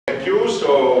Thank you.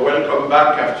 So welcome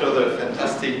back after the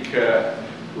fantastic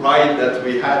ride that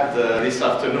we had this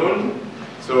afternoon.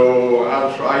 So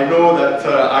I know that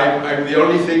I'm the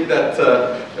only thing that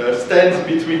stands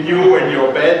between you and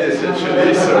your bed,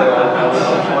 essentially. So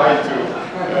I'll try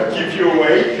to keep you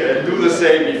awake and do the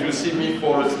same. If you see me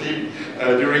fall asleep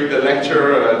during the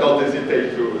lecture, don't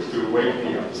hesitate to wake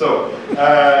me up. So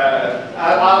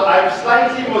I've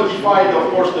slightly modified, of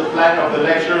course, the plan of the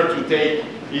lecture to take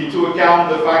into account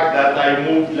the fact that I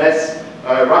moved less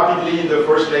rapidly in the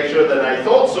first lecture than I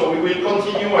thought. So we will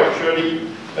continue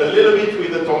actually a little bit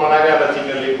with the Tomonaga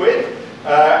particle liquid.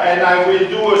 And I will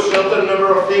do a certain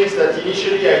number of things that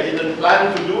initially I didn't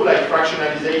plan to do, like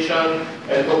fractionalization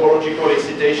and topological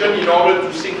excitation, in order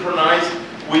to synchronize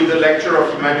with the lecture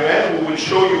of Emmanuel, who will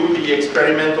show you the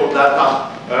experimental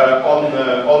data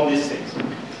on these things.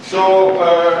 So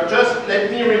just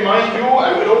let me remind you,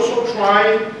 I will also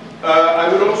try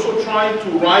to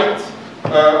write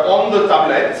on the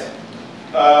tablet,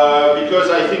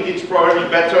 because I think it's probably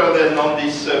better than on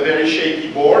this very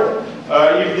shaky board.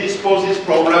 If this poses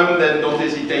problem, then don't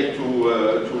hesitate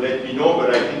to let me know,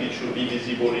 but I think it should be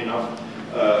visible enough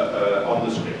on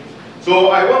the screen. So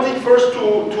I wanted first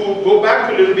to go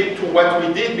back a little bit to what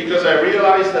we did, because I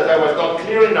realized that I was not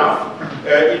clear enough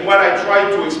in what I tried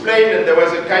to explain, and there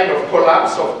was a kind of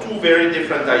collapse of two very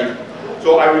different ideas.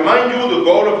 So I remind you, the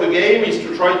goal of the game is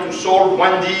to try to solve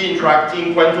 1D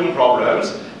interacting quantum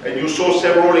problems. And you saw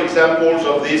several examples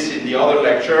of this in the other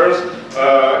lectures.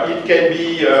 It can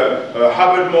be a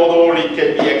Hubbard model, it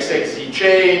can be XXZ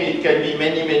chain, it can be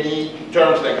many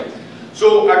terms like this.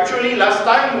 So actually last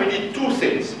time we did two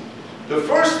things. The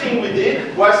first thing we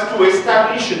did was to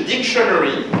establish a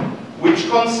dictionary which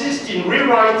consists in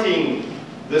rewriting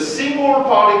the single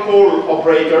particle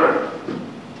operator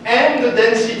and the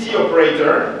density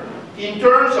operator in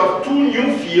terms of two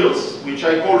new fields, which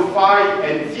I call phi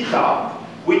and theta,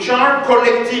 which are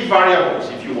collective variables,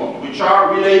 if you want, which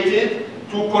are related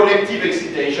to collective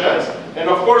excitations. And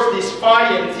of course, these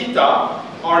phi and theta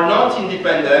are not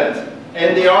independent,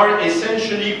 and they are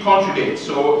essentially conjugate.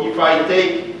 So if I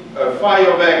take phi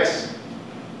of x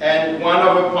and 1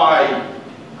 over pi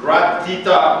grad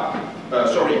theta,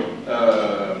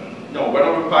 1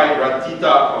 over pi grad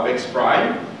theta of x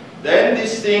prime, then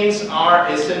these things are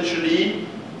essentially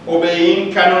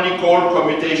obeying canonical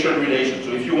commutation relations.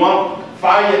 So if you want,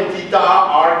 phi and theta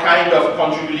are kind of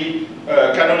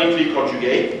canonically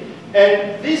conjugate.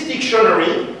 And this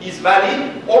dictionary is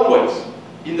valid always,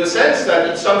 in the sense that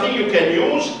it's something you can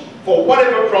use for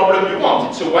whatever problem you want.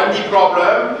 It's a 1D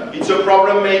problem, it's a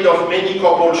problem made of many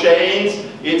coupled chains,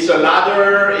 it's a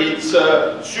ladder, it's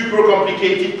a super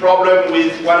complicated problem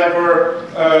with whatever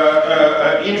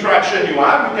interaction you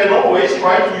have. You can always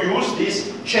try to use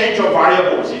this change of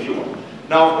variables if you want.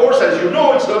 Now, of course, as you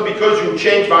know, it's not because you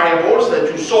change variables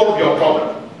that you solve your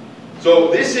problem.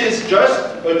 So this is just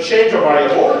a change of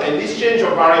variable, and this change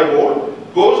of variable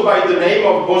goes by the name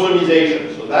of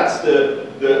bosonization. So that's the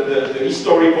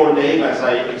historical name, as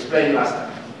I explained last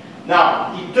time.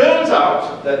 Now, it turns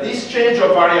out that this change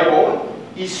of variable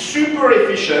is super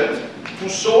efficient to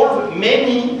solve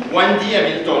many 1D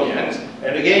Hamiltonians.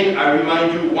 And again, I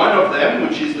remind you one of them,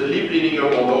 which is the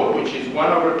Lieb-Lininger model, which is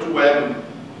 1 over 2m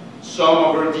sum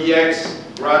over dx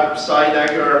grad psi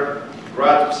dagger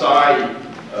grad psi.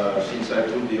 Since I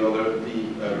put the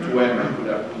 2m, I could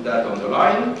have put that on the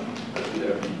line. That would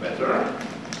have been better.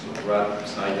 So grad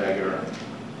psi dagger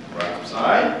grad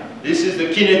psi. This is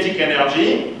the kinetic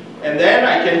energy. And then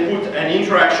I can put an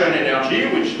interaction energy,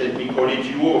 which let me call it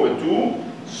u over 2,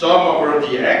 sum over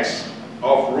dx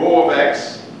of rho of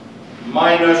x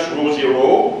minus rho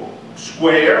 0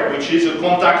 square, which is a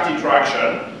contact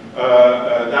interaction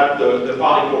that the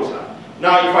particles have.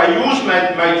 Now, if I use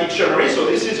my dictionary, so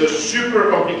this is a super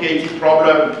complicated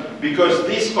problem because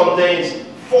this contains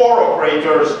 4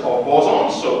 operators of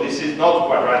bosons, so this is not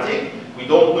quadratic. We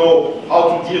don't know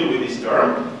how to deal with this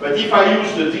term. But if I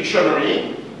use the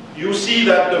dictionary, you see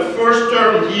that the first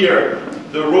term here,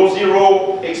 the rho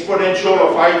 0 exponential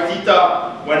of I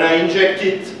theta, when I inject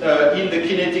it in the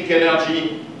kinetic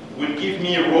energy, will give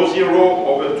me rho 0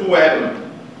 over 2m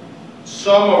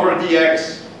sum over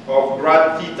dx of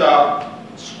grad theta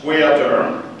square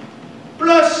term,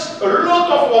 plus a lot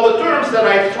of other terms that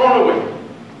I've thrown away.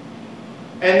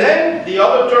 And then the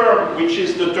other term, which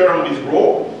is the term with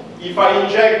rho, if I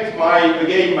inject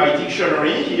again my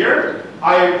dictionary here,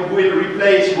 I will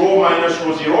replace rho minus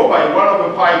rho 0 by 1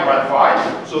 over pi grad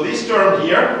phi. So this term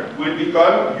here will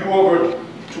become u over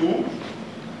 2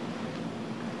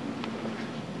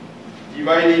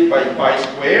 divided by pi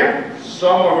square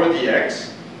sum over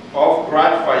dx of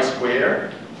grad phi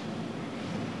square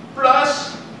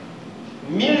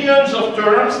millions of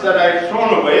terms that I've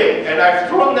thrown away, and I've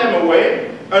thrown them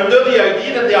away under the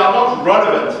idea that they are not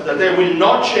relevant, that they will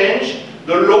not change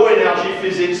the low energy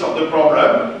physics of the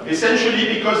problem,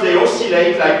 essentially because they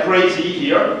oscillate like crazy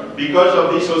here because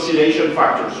of this oscillation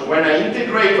factor. So when I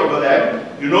integrate over them,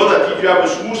 you know that if you have a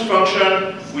smooth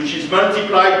function which is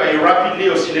multiplied by a rapidly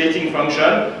oscillating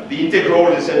function, the integral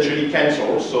essentially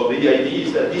cancels. So the idea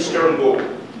is that this term goes.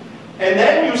 And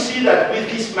then you see that with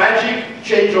this magic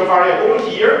change of variable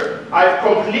here, I've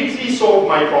completely solved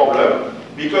my problem,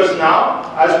 because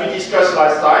now, as we discussed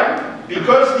last time,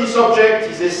 because this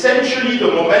object is essentially the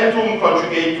momentum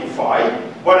conjugate to phi,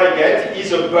 what I get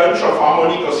is a bunch of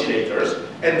harmonic oscillators,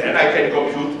 and then I can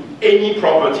compute any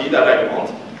property that I want.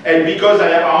 And because I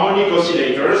have harmonic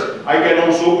oscillators, I can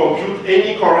also compute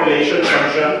any correlation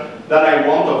function that I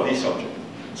want of this object.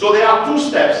 So there are two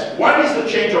steps. One is the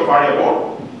change of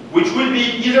variable, which will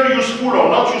be either useful or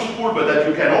not useful, but that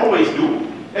you can always do.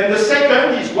 And the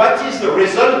second is what is the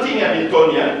resulting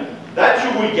Hamiltonian that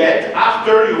you will get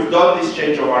after you've done this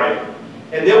change of variable.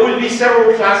 And there will be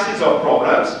several classes of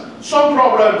problems. Some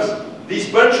problems, this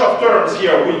bunch of terms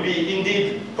here will be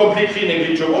indeed completely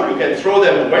negligible. You can throw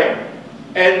them away.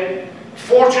 And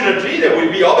fortunately, there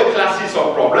will be other classes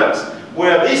of problems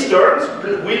where these terms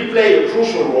will play a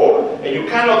crucial role, and you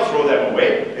cannot throw them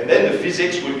away, and then the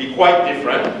physics will be quite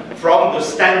different from the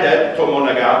standard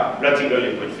Tomonaga rectangular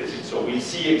liquid physics. So we'll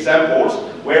see examples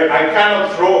where I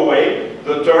cannot throw away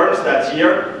the terms that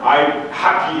here I've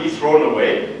happily thrown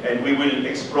away, and we will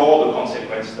explore the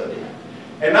consequence study.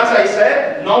 And as I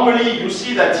said, normally you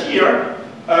see that here,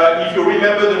 if you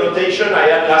remember the notation I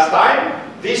had last time,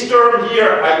 this term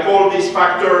here I call this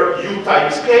factor u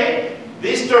times k.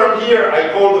 This term here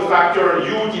I call the factor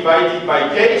u divided by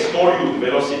k, small u,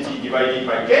 velocity divided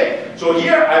by k. So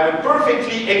here I have a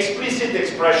perfectly explicit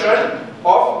expression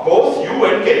of both u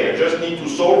and k. I just need to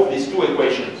solve these two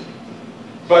equations.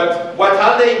 But what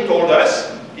Haldane told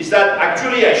us is that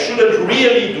actually I shouldn't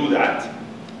really do that.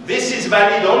 This is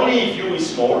valid only if u is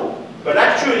small, but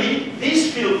actually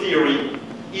this field theory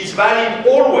is valid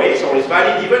always, or is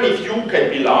valid even if u can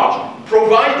be large,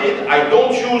 provided I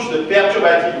don't use the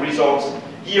perturbative results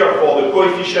here for the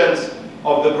coefficients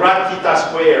of the grad theta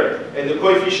square and the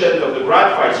coefficient of the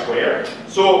grad phi square.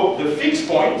 So the fixed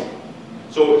point,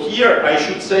 so here I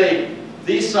should say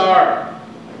these are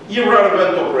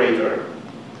irrelevant operator.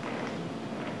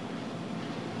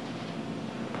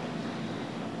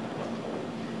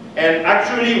 And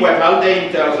actually what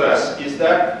Haldane tells us is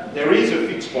that there is a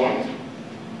fixed point,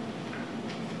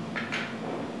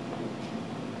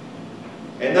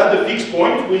 and that the fixed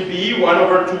point will be 1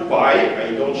 over 2 pi,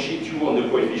 I don't cheat you on the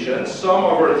coefficients, sum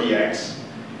over dx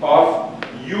of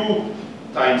u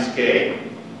times k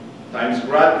times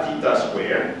grad theta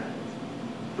square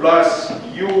plus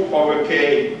u over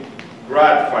k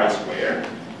grad phi square.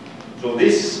 So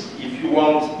this, if you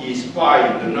want, is pi,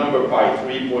 the number pi,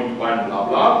 3.1 blah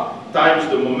blah, times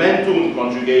the momentum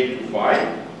conjugate to phi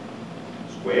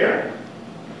square.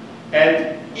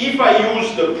 And if I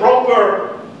use the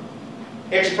proper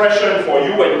expression for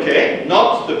u and k,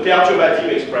 not the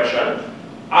perturbative expression,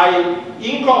 I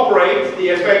incorporate the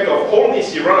effect of all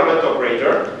this irrelevant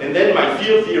operator, and then my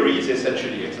field theory is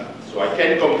essentially exact. So I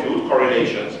can compute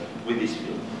correlations with this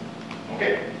field.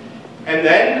 Okay? And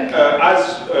then, as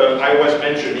I was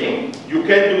mentioning, you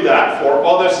can do that for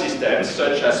other systems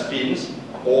such as spins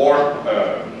or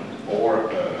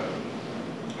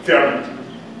Fermi.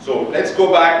 So let's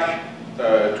go back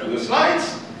to the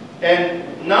slides. And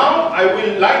now I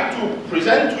would like to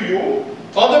present to you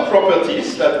other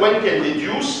properties that one can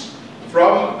deduce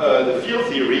from the field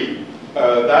theory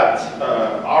that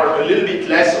are a little bit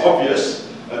less obvious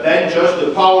than just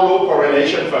the Paolo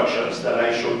correlation functions that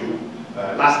I showed you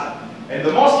last time. And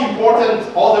the most important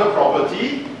other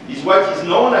property is what is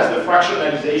known as the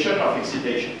fractionalization of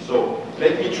excitation. So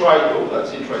let me try, oh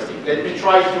that's interesting, let me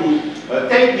try to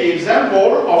take the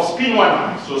example of spin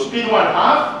 1/2. So spin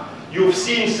 1/2, you've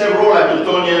seen several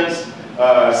Hamiltonians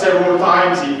several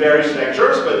times in various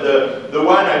lectures, but the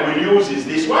one I will use is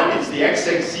this one. It's the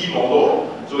XXZ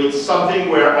model. So it's something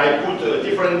where I put a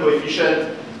different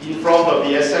coefficient in front of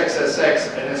the SX,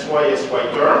 SX, and SY, SY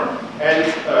term, and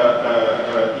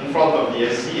in front of the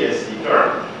SC, SC term.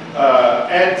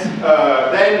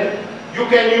 Then you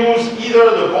can use either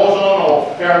the boson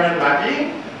or Fermi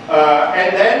mapping, and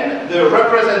then the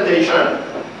representation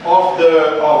of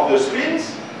the spins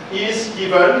is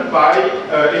given by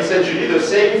essentially the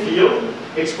same field,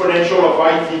 exponential of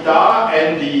I theta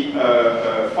and the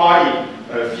phi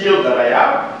field that I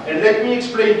have. And let me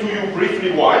explain to you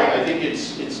briefly why. I think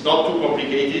it's not too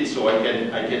complicated, so I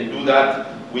can do that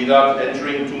without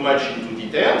entering too much into detail.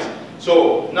 details.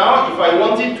 So now if I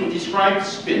wanted to describe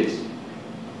spins,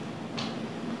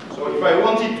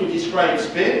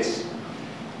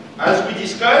 as we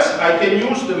discussed, I can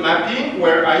use the mapping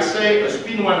where I say a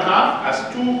spin 1/2 has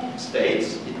two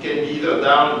states. It can be either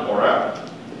down or up.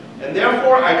 And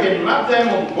therefore I can map them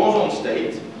on boson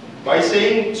state by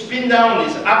saying spin down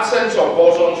is absence of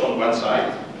bosons on one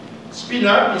side. Spin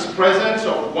up is presence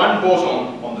of one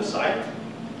boson on the side.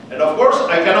 And of course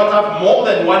I cannot have more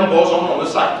than one boson on the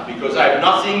side because I have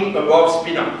nothing above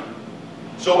spin up.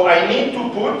 So I need to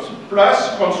put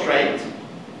plus constraint,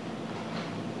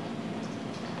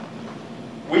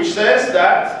 which says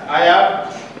that I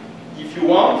have, if you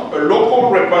want, a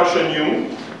local repulsion U,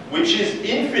 which is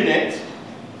infinite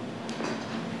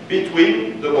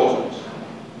between the bosons.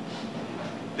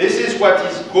 This is what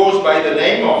goes by the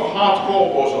name of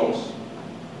hardcore bosons.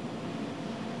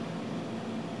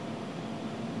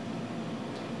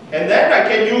 And then I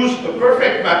can use a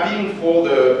perfect mapping for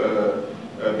the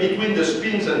between the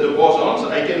spins and the bosons.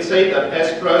 I can say that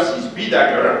S plus is B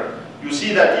dagger. You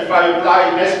see that if I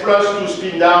apply S plus to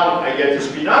spin down, I get a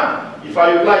spin up. If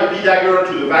I apply B dagger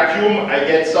to the vacuum, I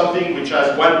get something which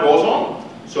has one boson.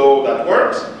 So that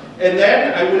works. And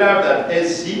then I will have that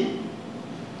SC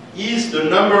is the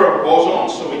number of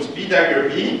bosons, so it's B dagger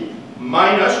B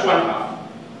minus 1/2.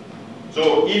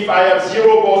 So if I have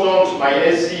 0 bosons, my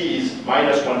SC is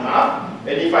minus 1/2.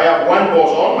 And if I have one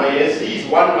boson, my SC is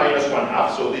 1 minus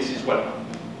 1/2, so this is 1/2.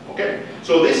 Okay?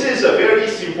 So this is a very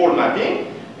simple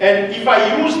mapping. And if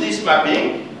I use this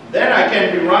mapping, then I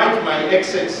can rewrite my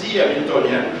XXC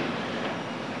Hamiltonian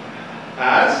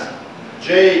as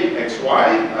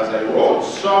JXY, as I wrote,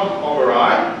 sum over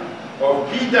I of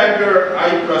B dagger I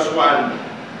plus 1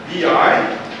 BI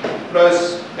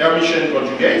plus Hermitian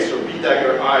conjugate, so B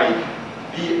dagger I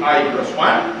BI plus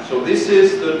 1. So this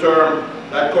is the term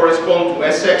that corresponds to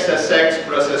Sx Sx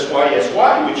plus Sy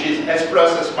Sy, which is S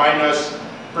plus S minus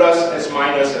plus S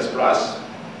minus S plus.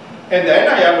 And then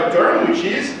I have a term which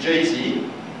is Jz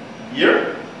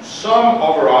here, sum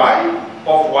over I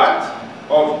of what?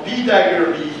 Of B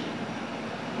dagger B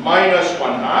minus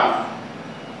 1/2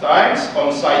 times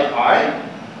on side I,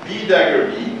 B dagger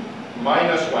B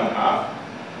minus 1/2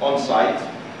 on side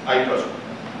I plus 1.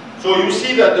 So you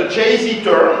see that the Jz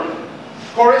term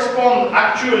corresponds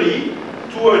actually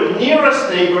to a nearest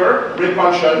neighbor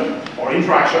repulsion, or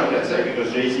interaction, let's say,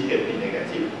 because Jz can be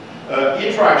negative,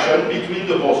 interaction between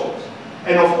the bosons.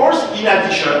 And of course, in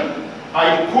addition,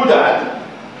 I could add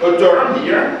a term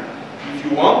here, if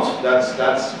you want,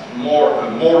 that's more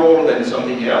moral than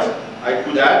something else. I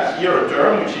could add here a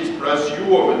term which is plus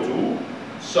U over 2,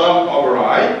 sum over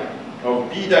I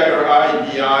of B dagger I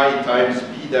BI times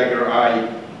B dagger I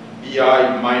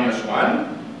BI minus 1.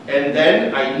 And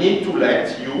then I need to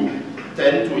let U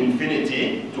tend to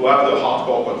infinity to have the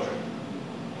hardcore constraint.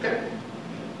 Okay?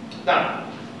 Now,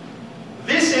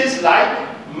 this is like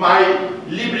my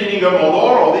Lieb-Liniger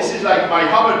model, or this is like my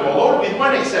Hubbard model, with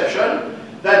one exception,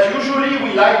 that usually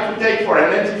we like to take for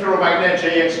an antiferromagnet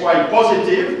JXY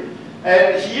positive,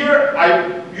 and here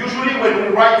usually when we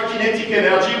write kinetic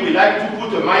energy, we like to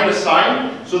put a minus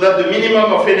sign so that the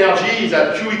minimum of energy is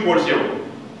at Q equals 0.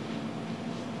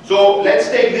 So let's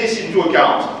take this into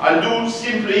account. I'll do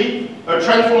simply a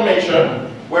transformation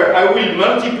where I will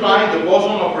multiply the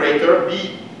boson operator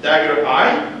B dagger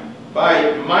I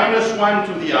by minus 1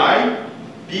 to the I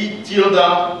B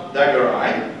tilde dagger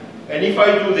I. And if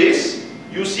I do this,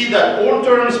 you see that all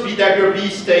terms B dagger B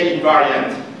stay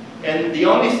invariant. And the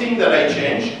only thing that I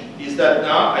change is that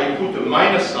now I put a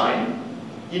minus sign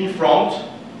in front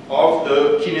of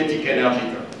the kinetic energy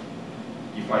term,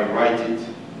 if I write it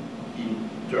in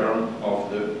term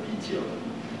of the B tilde.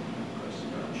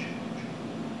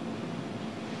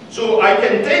 So I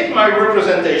can take my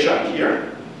representation here,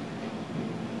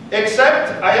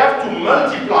 except I have to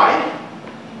multiply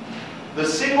the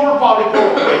single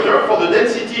particle operator. For the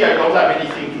density, I don't have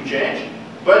anything to change.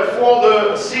 But for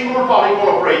the single particle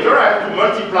operator, I have to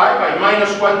multiply by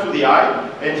minus 1 to the I,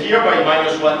 and here by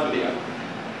minus 1 to the I.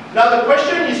 Now the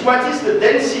question is, what is the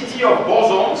density of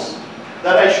bosons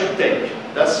that I should take?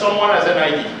 That someone has an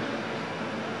idea.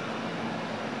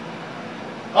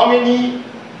 How many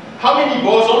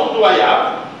bosons do I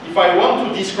have if I want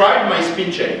to describe my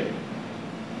spin chain?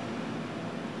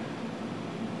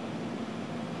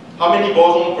 How many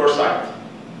bosons per site?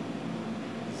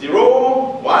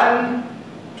 0, 1,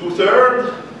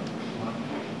 2/3?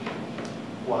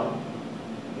 1.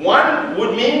 1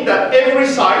 would mean that every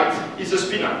site is a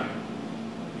spinner.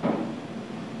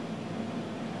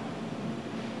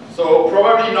 So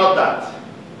probably not that.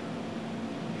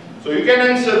 So you can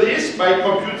answer this by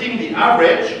computing the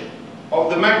average of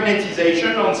the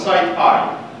magnetization on site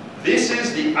I. This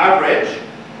is the average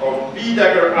of B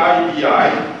dagger I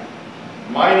BI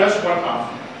minus 1/2.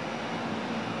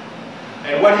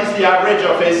 And what is the average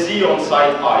of SZ on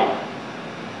site I?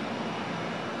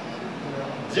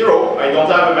 0. I don't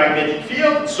have a magnetic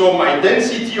field, so my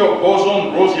density of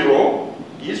boson rho 0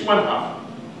 is 1/2.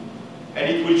 And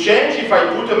it will change if I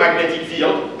put a magnetic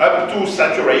field up to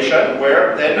saturation,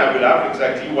 where then I will have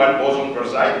exactly 1 boson per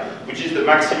site, which is the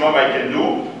maximum I can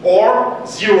do, or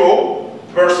 0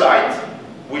 per site,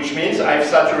 which means I've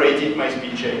saturated my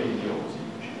speed chain in the opposite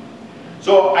direction.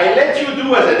 So I let you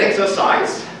do as an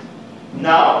exercise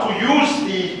now to use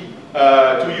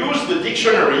the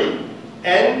dictionary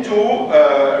and to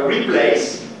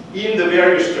replace in the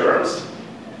various terms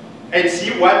and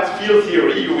see what field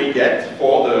theory you will get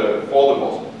for the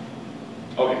boson.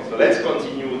 Okay, so let's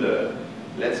continue the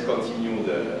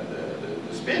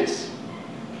spins.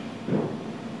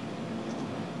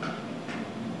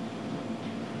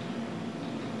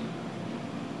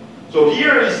 So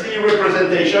here is the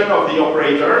representation of the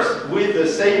operators with the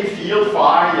same field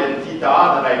phi and theta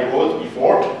that I wrote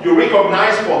before. You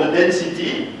recognize for the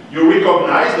density, you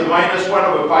recognize the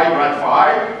 -1/pi grad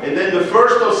phi, and then the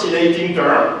first oscillating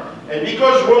term. And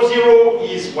because rho 0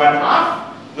 is 1/2,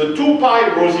 the 2 pi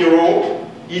rho 0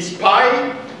 is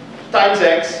pi times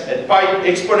x, and pi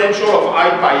exponential of I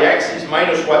pi x is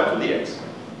 -1 to the x.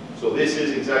 So this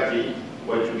is exactly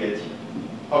what you get here.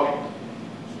 Okay.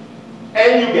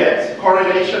 And you get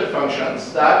correlation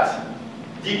functions that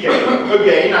decay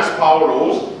again as power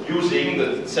laws using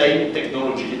the same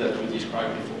technology that we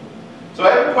described before. So I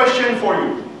have a question for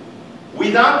you.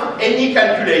 Without any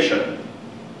calculation,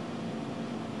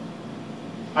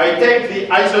 I take the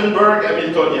Heisenberg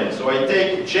Hamiltonian, so I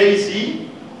take Jz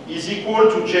is equal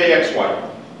to Jxy.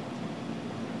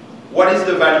 What is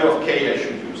the value of k I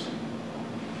should use?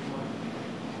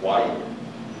 Why?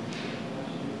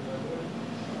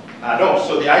 No,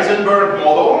 so the Heisenberg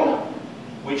model,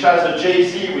 which has a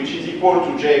Jz which is equal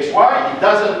to Jxy, it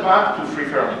doesn't map to free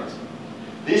Fermions.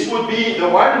 This would be the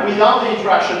one without the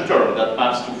interaction term that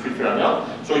maps to free Fermion.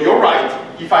 So you're right,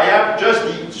 if I have just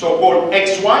the so-called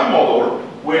xy model,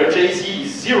 where Jz is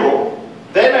 0,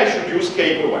 then I should use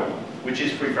k equal 1, which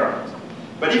is free Fermions.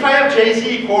 But if I have Jz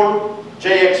equal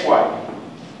Jxy,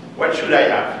 what should I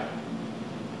have?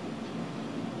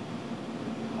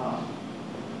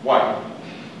 Why?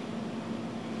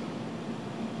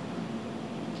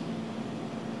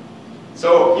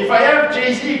 So if I have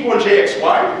Jz equal Jxy,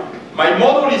 my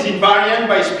model is invariant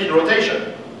by spin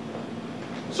rotation.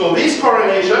 So this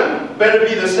correlation better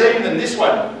be the same than this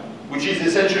one, which is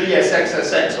essentially Sx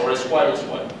Sx or Sy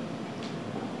Sy.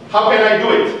 How can I do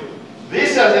it?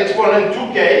 This has exponent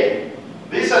 2k,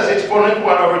 this has exponent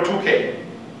 1/2k.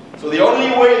 So the only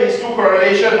way these two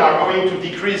correlations are going to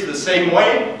decrease the same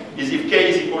way is if k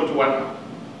is equal to 1.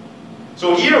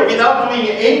 So here, without doing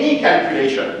any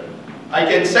calculation, I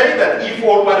can say that if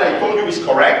all what I told you is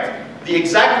correct, the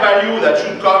exact value that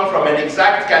should come from an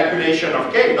exact calculation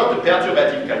of k, not a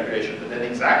perturbative calculation, but an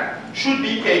exact, should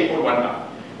be k equal 1/2.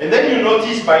 And then you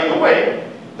notice, by the way,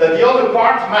 that the other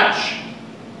part match.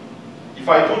 If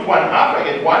I put 1/2, I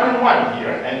get 1 and 1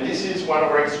 here, and this is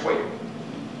 1/x squared.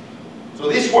 So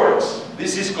this works,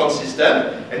 this is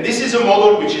consistent, and this is a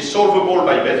model which is solvable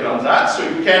by Bethe-Ansatz, so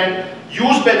you can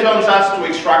use Bethe-Ansatz to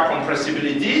extract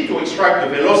compressibility, to extract the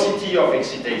velocity of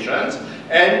excitations,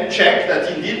 and check that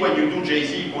indeed when you do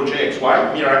Jz equal Jxy,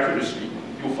 miraculously,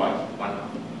 you find 1/2.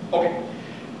 Okay,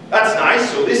 that's nice,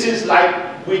 so this is like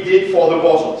we did for the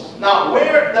bosons. Now,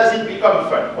 where does it become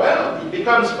fun? Well, it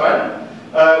becomes fun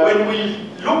when we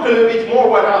look a little bit more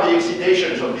what are the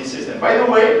excitations of this system. By the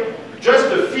way, just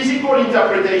the physical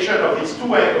interpretation of these two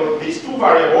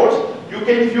variables, you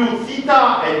can view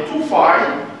theta and 2 phi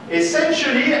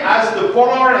essentially as the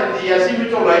polar and the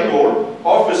azimuthal angle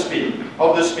of the spin.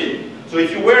 So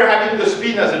if you were having the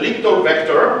spin as a Lichtau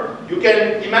vector, you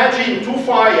can imagine 2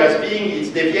 phi as being its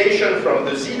deviation from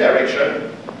the z direction,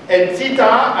 and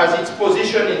theta as its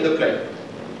position in the plane.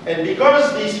 And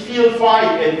because these field phi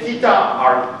and theta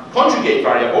are conjugate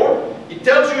variable, it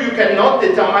tells you you cannot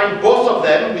determine both of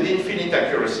them with infinite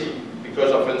accuracy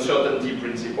because of uncertainty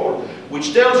principle,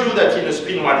 which tells you that in a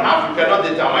spin 1/2 you cannot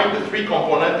determine the 3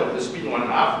 components of the spin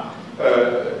 1/2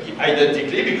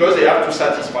 identically because they have to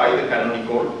satisfy the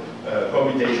canonical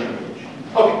commutation range.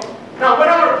 Okay, now what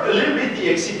are a little bit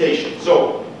the excitations?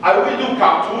 So I will do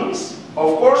cartoons.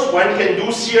 Of course, one can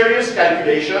do serious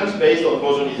calculations based on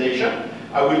bosonization.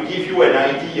 I will give you an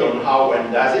idea on how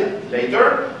one does it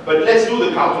later, but let's do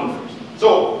the cartoon first.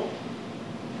 So,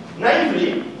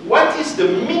 naively, what is the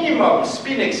minimum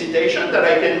spin excitation that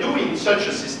I can do in such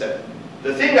a system?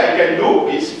 The thing I can do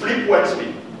is flip one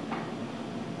spin.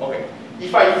 Okay.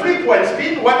 If I flip one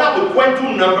spin, what are the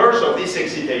quantum numbers of this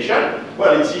excitation?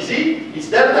 Well, it's easy. It's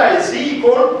delta SZ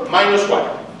equal -1.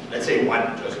 Let's say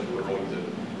 1, just to avoid the...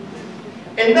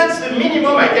 And that's the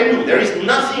minimum I can do. There is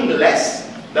nothing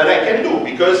less that I can do,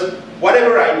 because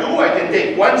whatever I do, I can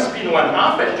take one spin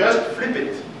 1/2 and just flip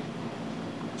it.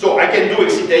 So I can do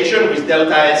excitation with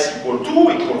delta S equal 2,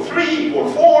 equal 3, equal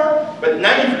 4, but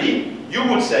naively, you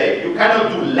would say you cannot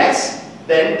do less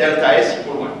than delta S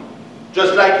equal 1.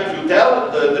 Just like if you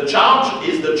tell the charge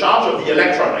is the charge of the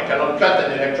electron. I cannot cut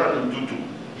an electron into 2.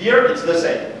 Here it's the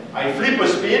same. I flip a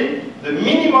spin, the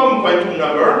minimum quantum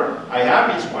number I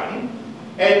have is 1.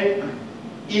 And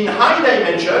in high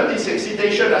dimension, this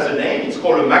excitation has a name, it's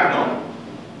called a magnon.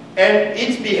 And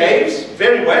it behaves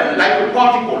very well like a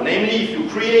particle. Namely, if you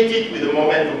create it with a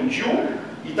momentum q,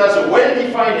 it has a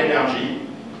well-defined energy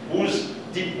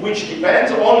which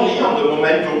depends only on the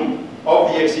momentum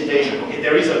of the excitation. Okay,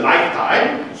 there is a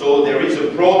lifetime, so there is a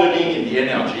broadening in the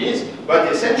energies,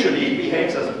 but essentially it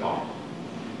behaves as a particle.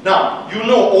 Now, you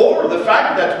know all the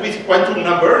fact that with quantum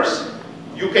numbers,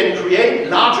 you can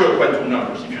create larger quantum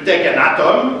numbers. If you take an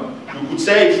atom, you could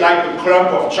say it's like a clump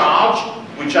of charge,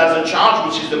 which has a charge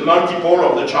which is the multiple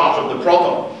of the charge of the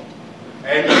proton.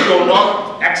 And if you're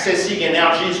not accessing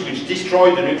energies which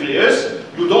destroy the nucleus,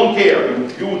 you don't care. You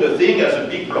view the thing as a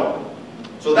big block.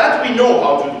 So that we know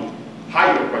how to do.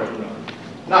 Higher quantum number.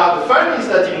 Now the fun is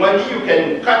that in 1D you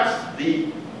can cut the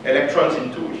electrons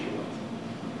in 2 if you want.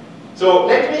 So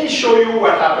let me show you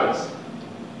what happens.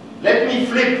 Let me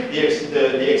flip the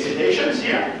excitations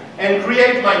here and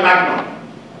create my magnon.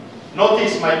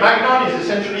 Notice my magnon is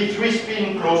essentially 3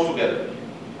 spins close together.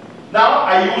 Now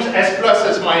I use S plus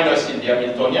S minus in the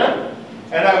Hamiltonian,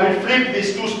 and I will flip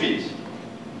these 2 spins.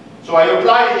 So I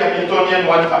apply the Hamiltonian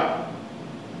 1 time.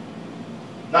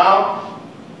 Now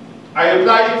I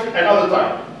apply it another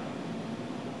time.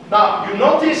 Now, you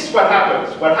notice what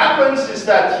happens. What happens is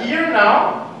that here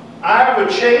now, I have a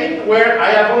chain where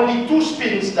I have only 2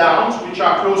 spins down, which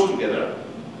are close together.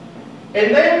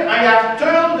 And then I have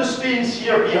turned the spins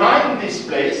here behind this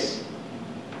place,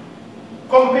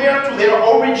 compared to their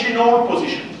original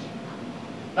positions.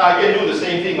 Now, I can do the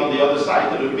same thing on the other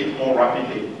side, a little bit more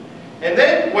rapidly. And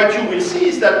then what you will see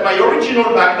is that my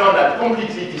original magnon had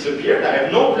completely disappeared. I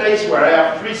have no place where I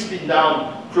have 3 spin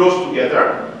down close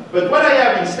together. But what I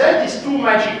have instead is 2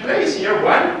 magic places here,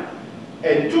 1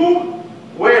 and 2,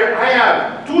 where I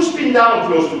have 2 spin down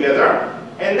close together.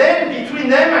 And then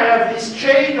between them I have this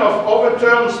chain of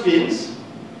overturned spins.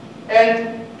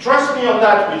 And trust me on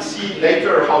that, we'll see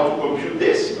later how to compute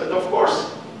this. But of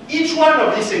course, each one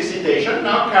of these excitations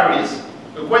now carries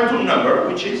a quantum number,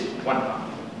 which is 1/2.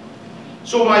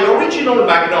 So my original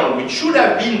magnon, which should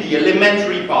have been the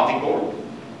elementary particle,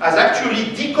 has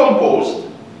actually decomposed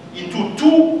into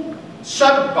 2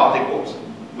 sub-particles,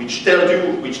 which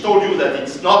told you that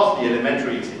it's not the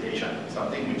elementary excitation,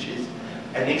 something which is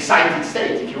an excited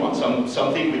state, if you want,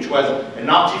 something which was an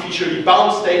artificially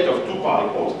bound state of 2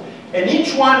 particles. And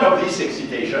each one of these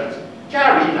excitations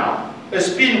carry now a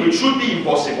spin which should be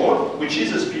impossible, which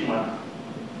is a spin 1/2.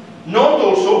 Note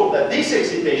also that this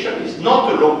excitation is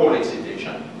not a local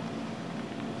excitation,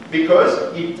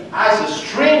 because it has a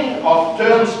string of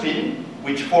turn spin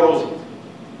which follows it.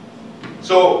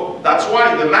 So that's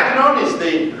why the magnon is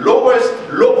the lowest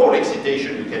local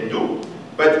excitation you can do,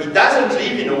 but it doesn't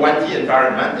live in a 1D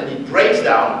environment, and it breaks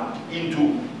down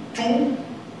into 2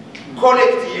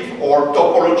 collective or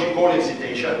topological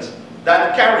excitations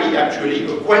that carry actually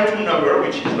a quantum number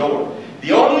which is lower.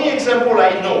 The only example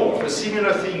I know of a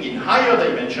similar thing in higher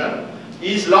dimension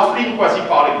is Laughlin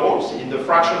quasiparticles in the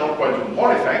fractional quantum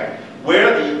Hall effect,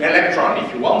 where the electron,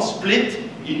 if you want, split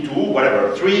into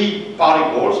whatever, 3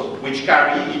 particles which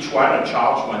carry each one a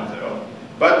charge 1/3.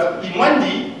 But in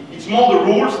 1D, it's more the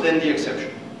rules than the exception.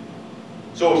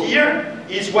 So here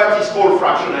is what is called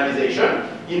fractionalization,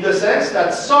 in the sense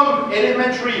that some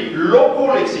elementary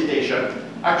local excitations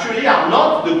actually are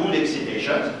not the good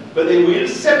excitations, but they will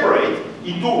separate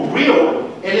into real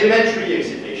elementary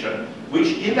excitation,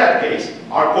 which in that case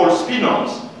are called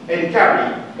spin-ons and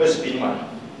carry a spin 1.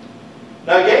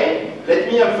 Now again,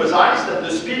 let me emphasize that the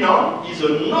spin-on is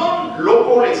a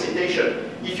non-local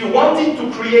excitation. If you wanted to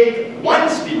create 1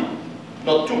 spin-on,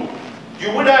 not 2,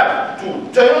 you would have to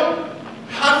turn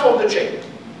half of the chain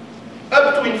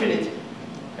up to infinity.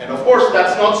 And of course,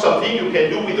 that's not something you can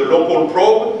do with a local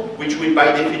probe, which will by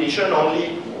definition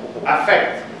only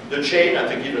affect the chain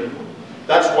at a given point.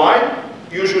 That's why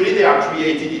Usually they are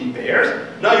created in pairs.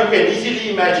 Now you can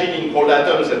easily imagine in cold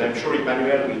atoms, and I'm sure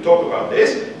Emmanuel will talk about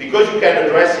this, because you can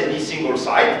address any single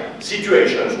site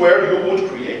situations where you would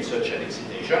create such an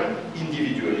excitation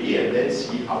individually and then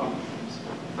see how it behaves.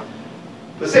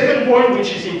 The second point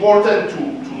which is important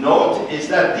to note is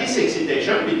that this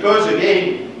excitation, because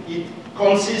again it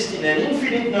consists in an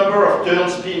infinite number of turn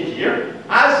spin here,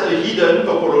 has a hidden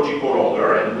topological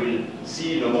order, and we'll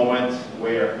see in a moment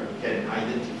where we can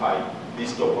identify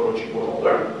this topological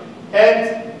order.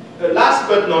 And last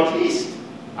but not least,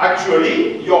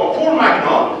 actually, your pull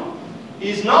magnon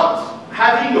is not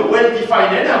having a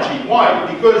well-defined energy. Why?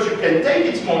 Because you can take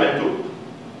its momentum,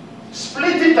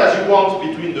 split it as you want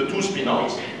between the two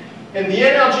spin-ons, and the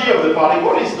energy of the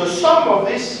particle is the sum of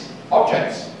these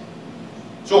objects.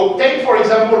 So take, for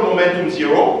example, momentum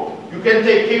 0. You can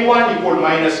take K1 equal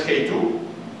minus K2,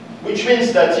 which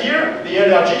means that here the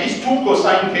energy is 2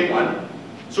 cosine K1.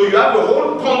 So you have a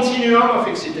whole continuum of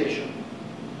excitation.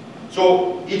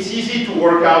 So it's easy to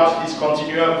work out this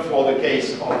continuum for the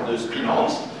case of the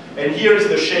spin-ons. And here is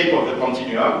the shape of the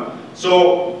continuum.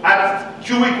 So at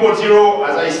Q equals 0,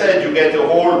 as I said, you get a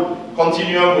whole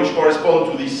continuum which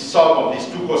corresponds to this sum of these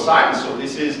 2 cosines. So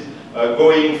this is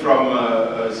going from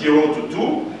 0 to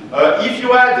 2. If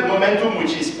you add the momentum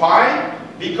which is pi,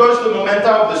 because the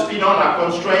momenta of the spin-on are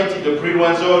constrained in the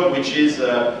Brillouin zone, which is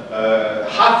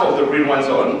half of the Brillouin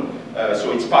zone,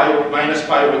 so it's minus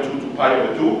pi over 2 to pi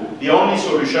over 2, the only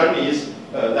solution is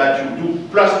that you do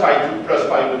plus pi 2, plus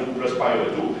pi over 2, plus pi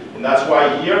over 2, and that's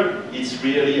why here it's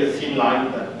really a thin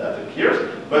line that appears,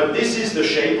 but this is the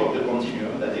shape of the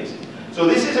continuum that exists. So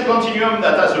this is a continuum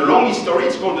that has a long history.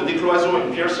 It's called the Descloiseau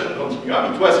and Pearson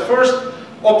continuum. It was first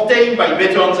obtained by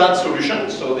Bethe-Hanzat solution,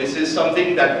 so this is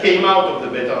something that came out of the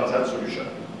Bethe-Hanzat solution.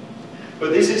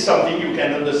 But this is something you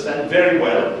can understand very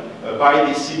well by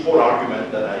this simple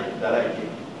argument that I gave.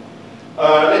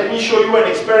 Let me show you an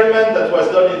experiment that was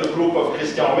done in the group of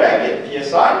Christian Weg at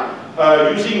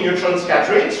PSI using neutron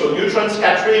scattering. So neutron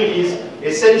scattering is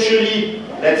essentially,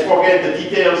 let's forget the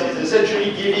details, is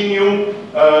essentially giving you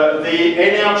the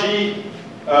energy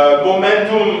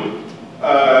momentum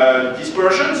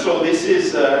dispersion. So this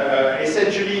is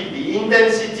essentially the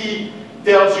intensity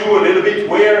tells you a little bit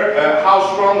where,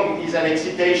 how strong is an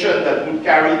excitation that would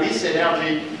carry this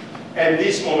energy and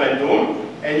this momentum.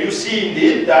 And you see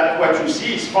indeed that what you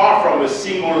see is far from a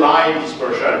single line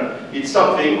dispersion. It's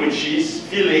something which is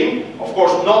filling, of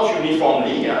course not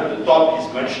uniformly. The top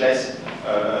is much less,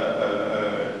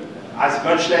 has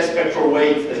much less spectral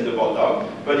weight than the bottom,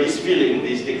 but is filling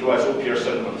this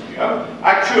Descloiseau-Pearson continuum.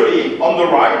 Actually, on the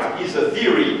right is a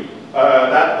theory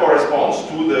that corresponds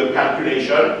to the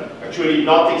calculation, actually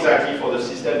not exactly for the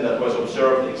system that was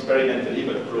observed experimentally,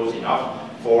 but close enough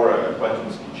for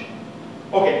quantum speech.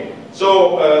 Okay,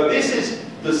 so this is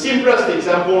the simplest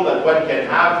example that one can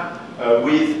have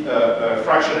with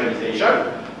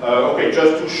fractionalization. Okay,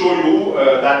 just to show you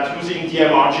that using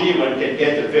Giamarchi one can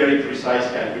get a very precise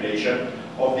calculation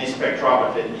of this spectra,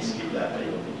 but let me skip that. I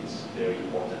don't think it's very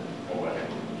important for what I'm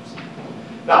going to see.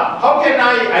 Now, how can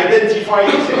I identify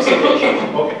this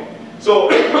excitation? Okay, so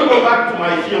let me go back to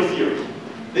my field theory.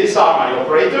 These are my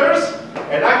operators,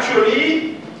 and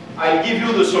actually I'll give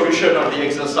you the solution of the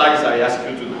exercise I asked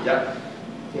you to do. Yeah?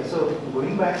 Yeah, so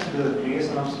going back to the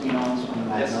creation of spin-ons from the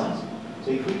magnons, yes.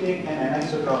 So if we take an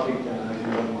anisotropic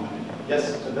moment,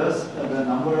 yes. So does the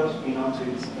number of spin-ons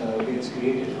which gets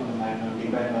created from the magnon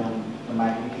depend on the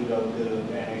magnitude of the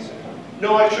anisotropic?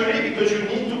 No, actually, because you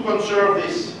need to conserve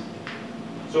this.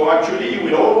 So actually, you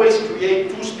will always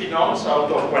create 2 spin-ons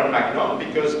out of 1 magnon,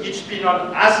 because each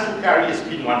spin-on has to carry a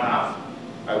spin 1/2.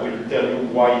 I will tell you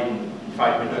why in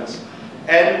 5 minutes.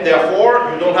 And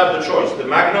therefore, you don't have the choice. The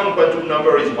magnon quantum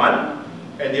number is 1,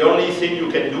 and the only thing you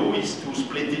can do is to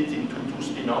split it into 2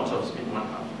 spin-ons of spin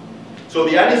 1/2. So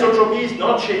the anisotropy is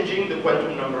not changing the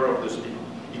quantum number of the spin.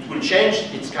 It will change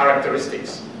its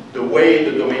characteristics, the way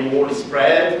the domain wall is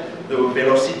spread, the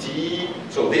velocity.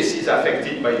 So this is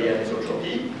affected by the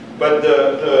anisotropy. But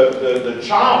the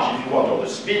charge, if you want, or the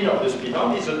spin of the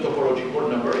spin-on is a topological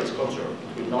number. It's conserved.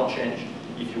 It will not change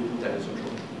if you put anisotropy.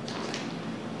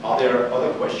 Are there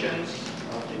other questions?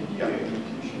 Yeah.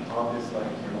 Are this like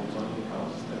Hamiltonian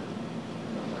constant?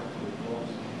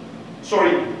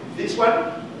 Sorry, this one?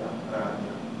 Yeah.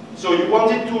 So you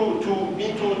wanted me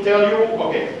to tell you?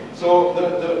 Okay. So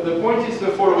the point is the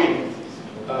following.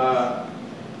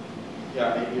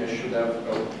 Yeah, maybe I should have.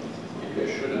 Oh, maybe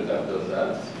I shouldn't have done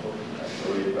that.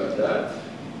 Sorry about that.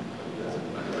 Doesn't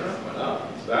matter. Voilà,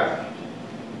 it's back.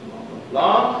 Blah blah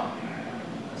blah.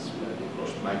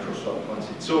 Microsoft wants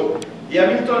it. So the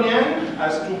Hamiltonian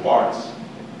has 2 parts.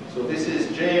 So this is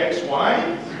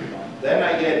jxy. Then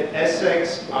I get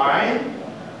sxi,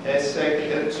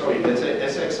 sorry, let's say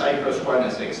sxi plus 1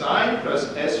 sxi plus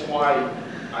sy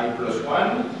I plus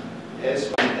 1,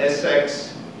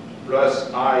 sx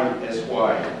plus I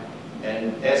sy,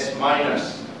 and s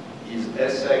minus is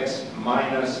sx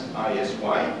minus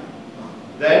isy.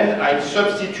 Then I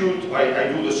substitute, I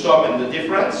do the sum and the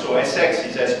difference, so sx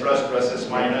is s plus s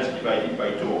minus divided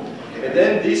by 2. And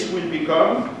then this will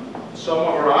become sum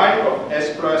over I of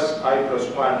s plus I plus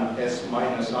 1 s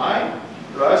minus I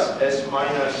plus s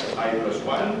minus I plus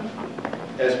 1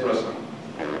 s plus I.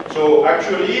 So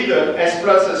actually the s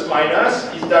plus s minus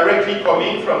is directly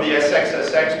coming from the sx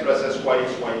plus sy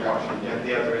partial. And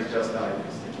the other is just the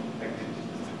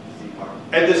z part.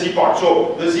 And the z part.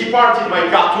 So the z part in my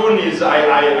cartoon is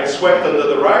I swept under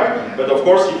the rug, but of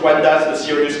course if one does the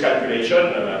serious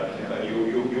calculation,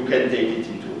 you can take it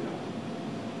into account.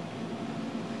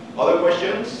 Other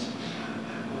questions?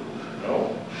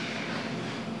 No?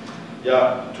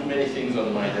 Yeah, too many things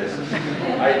on my desk.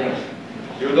 I know.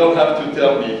 You don't have to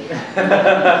tell me.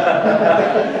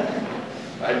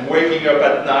 I'm waking up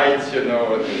at night, you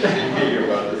know, thinking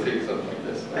about the things on my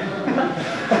desk.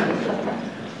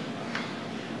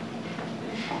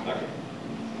 Okay.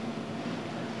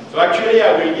 So actually, I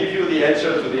will give you the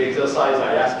answer to the exercise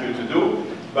I asked you to do,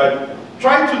 but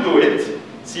try to do it,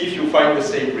 see if you find the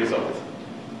same result.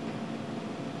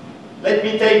 Let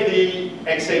me take the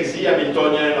XXZ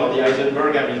Hamiltonian or the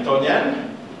Heisenberg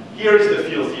Hamiltonian. Here is the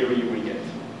field theory you will get.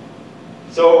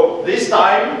 So this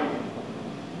time,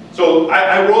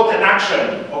 I wrote an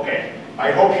action. Okay,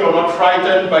 I hope you're not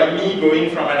frightened by me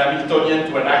going from an Hamiltonian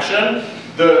to an action.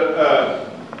 The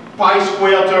pi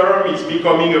square term is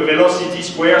becoming a velocity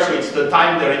square, so it's the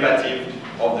time derivative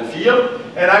of the field.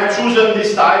 And I've chosen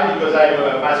this time, because I'm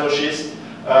a masochist,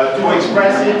 to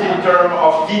express it in terms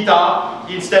of theta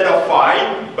instead of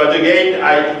phi. But again,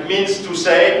 it means to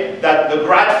say that the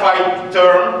grad phi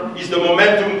term is the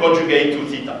momentum conjugate to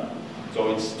theta. So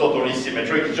it's totally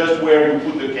symmetric, it's just where you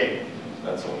put the k.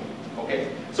 That's all. Okay.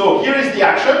 So here is the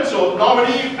action. So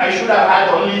normally I should have had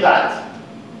only that.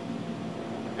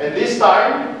 And this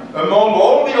time, among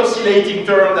all the oscillating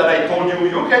terms that I told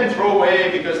you can throw away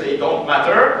because they don't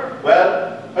matter,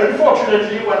 well,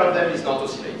 unfortunately one of them is not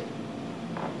oscillating.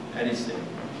 And it's there.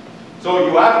 So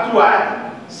you have to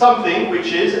add something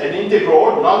which is an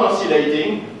integral,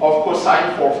 non-oscillating, of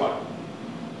cosine 4 phi.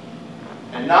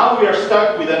 And now we are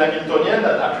stuck with an Hamiltonian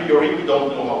that a priori we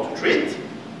don't know how to treat.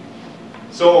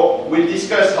 So we'll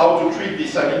discuss how to treat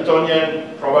this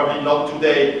Hamiltonian, probably not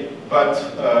today, but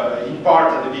in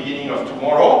part at the beginning of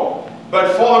tomorrow.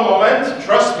 But for the moment,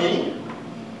 trust me,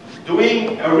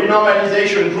 doing a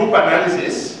renormalization group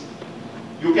analysis,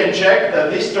 you can check that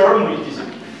this term will disappear.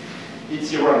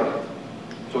 It's irrelevant.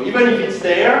 So even if it's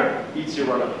there, it's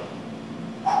irrelevant.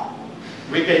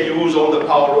 We can use all the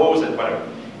power laws and whatever.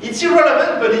 It's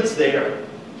irrelevant, but it's there.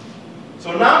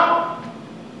 So now,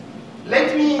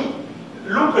 let me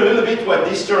look a little bit what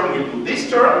this term will do. This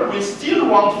term will still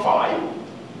want phi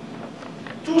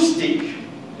to stick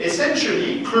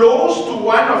essentially close to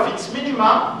one of its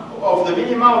minima, of the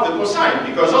minima of the cosine,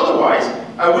 because otherwise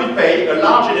I will pay a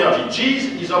large energy.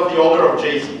 G is of the order of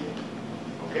Jz.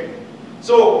 Okay?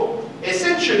 So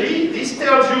essentially, this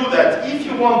tells you that if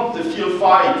you want the field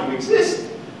phi to exist,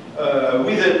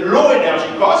 with a low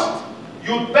energy cost,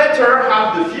 you'd better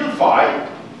have the field phi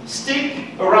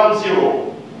stick around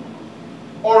 0,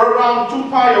 or around 2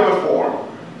 pi over 4,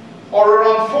 or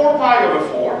around 4 pi over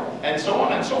 4, and so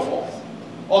on and so forth.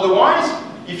 Otherwise,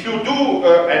 if you do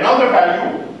another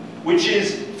value, which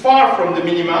is far from the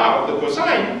minima of the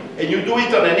cosine, and you do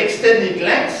it on an extended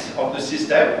length of the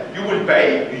system, you will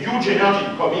pay a huge energy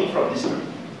coming from this term.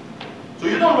 So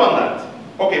you don't want that.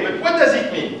 Okay, but what does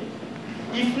it mean?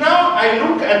 If now I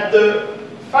look at the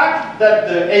fact that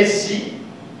the SZ,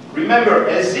 remember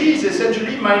SZ is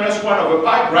essentially minus 1 over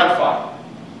pi grad phi.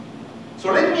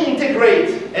 So let me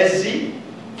integrate SZ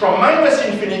from minus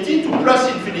infinity to plus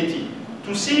infinity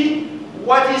to see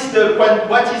what is the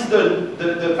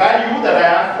value that I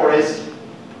have for SZ.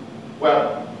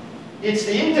 Well, it's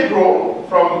the integral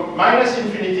from minus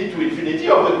infinity to infinity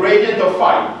of the gradient of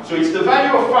phi. So it's the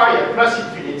value of phi at plus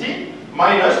infinity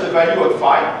minus the value of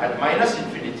phi at minus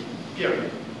infinity,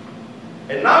 period.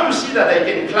 And now you see that I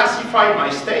can classify my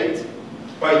state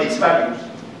by these values.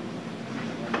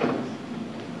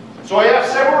 So I have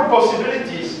several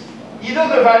possibilities.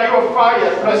 Either the value of phi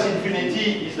at plus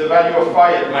infinity is the value of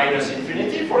phi at minus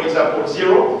infinity, for example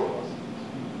 0.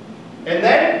 And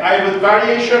then I have a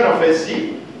variation of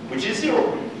SZ, which is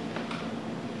 0.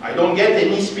 I don't get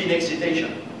any spin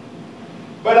excitation.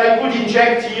 But I could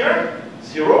inject here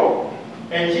 0.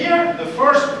 And here, the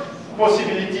first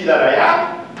possibility that I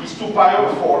have is 2 pi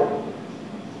over 4.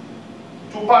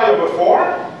 2 pi over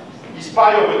 4 is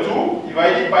pi over 2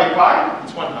 divided by pi,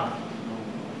 it's 1/2.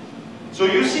 So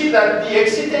you see that the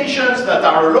excitations that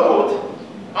are allowed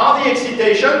are the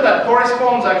excitation that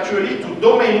corresponds actually to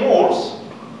domain walls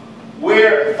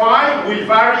where phi will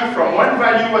vary from one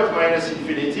value at minus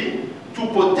infinity to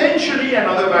potentially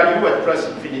another value at plus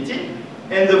infinity,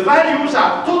 and the values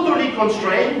are totally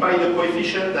constrained by the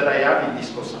coefficient that I have in this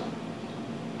cosine.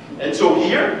 And so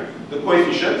here, the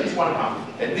coefficient is 1/2,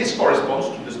 and this corresponds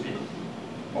to the spin.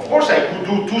 Of course, I could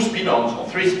do 2 spin-ons, or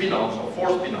 3 spin-ons, or 4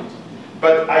 spin-ons,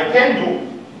 but I can do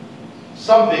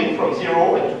something from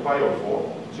 0 and 2 pi over 4.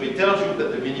 So it tells you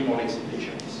that the minimal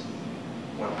excitation is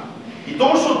 1/2. It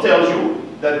also tells you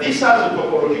that this has a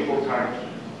topological character,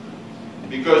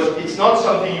 because it's not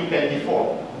something you can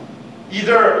default.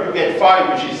 Either you get phi,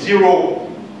 which is 0,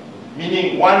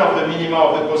 meaning one of the minima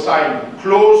of the cosine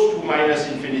close to minus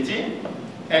infinity,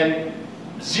 and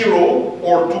 0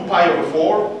 or 2 pi over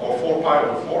 4 or 4 pi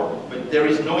over 4, but there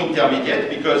is no intermediate,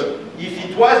 because if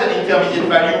it was an intermediate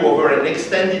value over an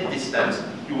extended distance,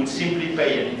 you would simply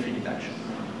pay an infinite action.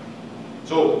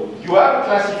 So you have a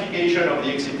classification of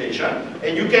the excitation,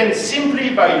 and you can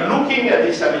simply, by looking at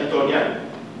this Hamiltonian,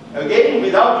 again,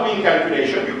 without doing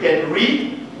calculation, you can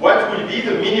read what will be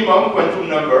the minimum quantum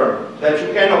number that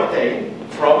you can obtain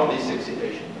from this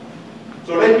excitation.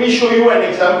 So let me show you an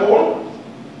example.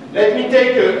 Let me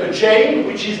take a chain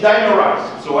which is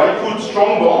dimerized. So I put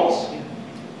strong bonds,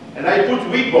 and I put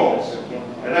weak bonds,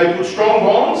 and I put strong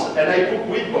bonds, and I put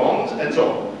weak bonds, and so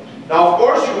on. Now, of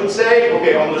course, you would say,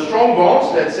 okay, on the strong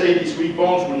bonds, let's say these weak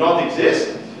bonds will not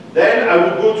exist, then I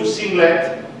would go to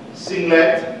singlet,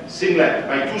 singlet, singlet.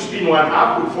 My 2 spin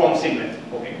 1/2 would form singlet.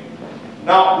 Okay.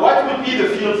 Now, what would be the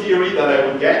field theory that I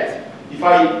would get? If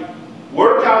I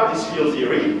work out this field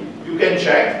theory, you can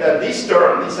check that this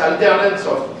term, this alternance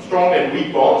of strong and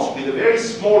weak bonds with a very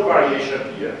small variation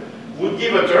here, would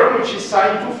give a term which is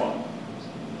sine 2 phi.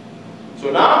 So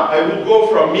now I would go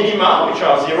from minima, which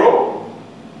are 0,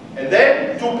 and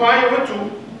then 2 pi over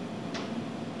 2.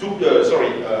 2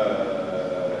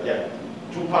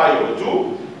 pi over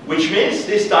 2, which means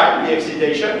this time the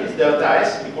excitation is delta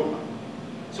S equal 1.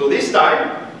 So this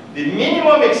time, the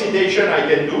minimum excitation I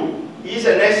can do is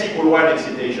an S equal 1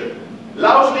 excitation.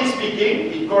 Loosely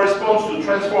speaking, it corresponds to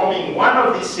transforming one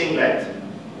of these singlet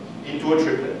into a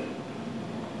triplet.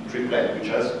 Triplet, which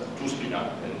has 2 spin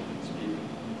up and spin.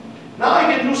 Now I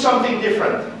can do something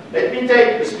different. Let me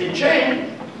take the spin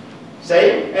chain,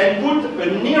 say, and put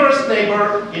a nearest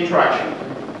neighbor interaction.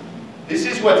 This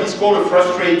is what is called a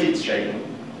frustrated chain.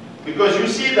 Because you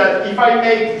see that if I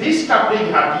make this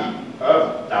coupling happy,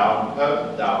 up, down,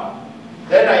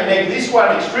 then I make this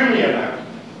one extremely unhappy.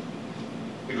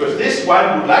 Because this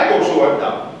one would like also up,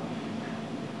 down.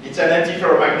 It's an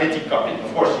antiferromagnetic coupling.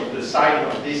 Of course, if the sign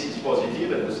of this is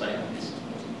positive and the sign of this is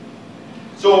positive.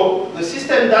 So the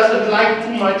system doesn't like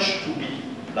too much to be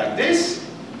like this.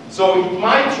 So it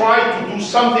might try to do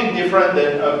something different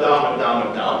than up, down, up, down,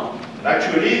 up, down. And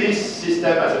actually, this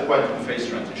system has a quantum phase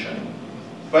transition.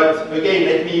 But again,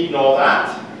 let me ignore that.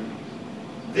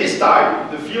 This time,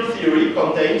 the field theory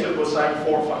contains a cosine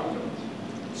 4 factor.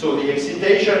 So the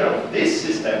excitation of this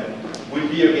system will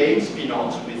be again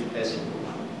spin-ons with S equal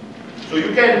 1. So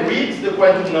you can read the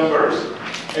quantum numbers,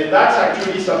 and that's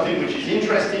actually something which is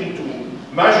interesting to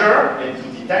measure and to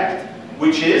detect,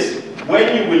 which is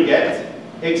when you will get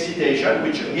excitation,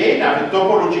 which again have a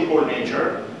topological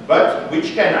nature, but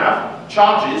which can have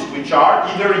charges which are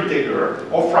either integer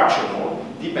or fractional,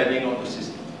 depending on the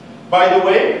system. By the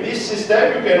way, this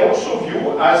system you can also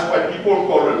view as what people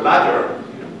call a ladder,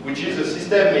 which is a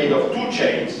system made of 2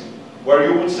 chains, where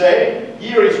you would say,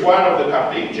 here is one of the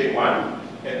coupling, J1,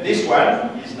 and this one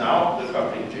is now the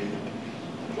coupling, J2.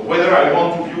 So whether I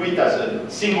want to view it as a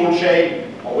single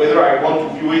chain, or whether I want to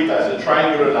view it as a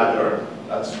triangular ladder,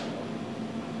 that's a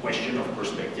question of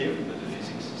perspective, but the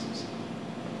physics is the same.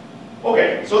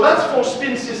 Okay, so that's for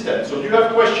spin system. So do you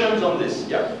have questions on this?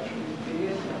 Yeah.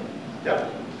 Yeah.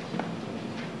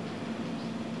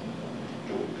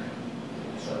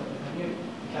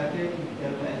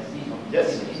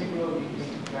 Yes.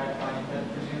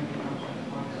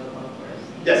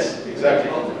 Yes,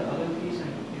 exactly.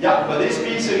 Yeah, but this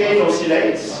piece again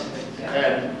oscillates,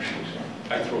 and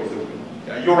I throw it away.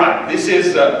 Yeah, you're right. This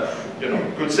is, you know,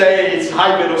 could say it's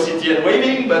high velocity and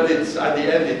waving, but it's at the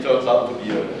end it turns out to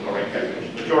be a correct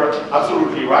calculation. But you're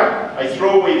absolutely right. I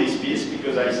throw away this piece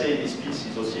because I say this piece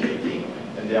is oscillating,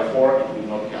 and therefore it will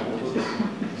not count.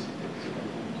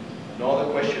 No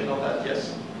other question on that?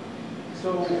 Yes.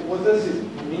 So what does it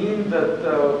mean that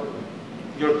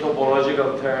your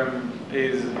topological term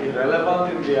is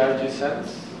irrelevant in the RG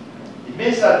sense? It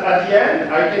means that at the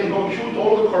end, I can compute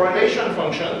all the correlation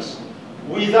functions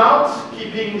without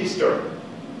keeping this term.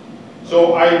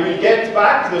 So I will get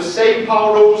back the same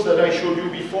power laws that I showed you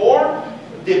before,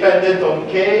 dependent on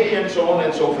k and so on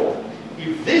and so forth.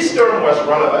 If this term was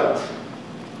relevant,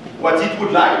 what it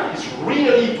would like is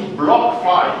really to block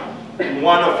phi in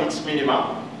one of its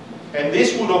minima. And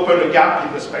this would open a gap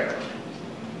in the spectrum.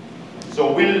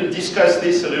 So we'll discuss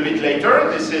this a little bit later.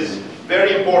 This is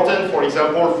very important, for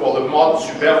example, for the mod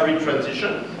superfluid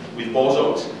transition with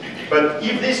bosons. But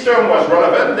if this term was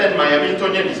relevant, then my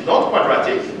Hamiltonian is not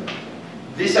quadratic.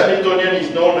 This Hamiltonian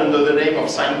is known under the name of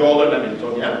Sine-Gordon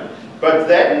Hamiltonian. But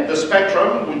then the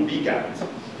spectrum would be gapped.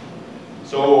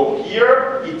 So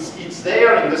here, it's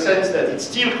there in the sense that it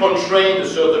still constrains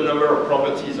a certain number of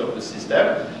properties of the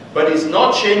system, but it's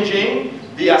not changing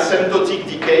the asymptotic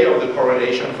decay of the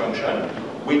correlation function,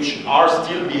 which are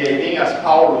still behaving as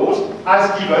power laws,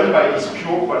 as given by this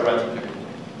pure quadratic Hamiltonian.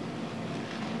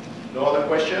 No other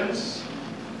questions?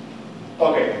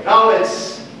 Okay, now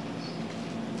let's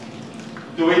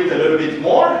do it a little bit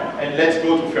more, and let's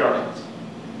go to fermions.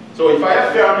 So if I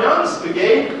have fermions,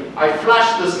 again, I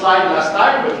flashed the slide last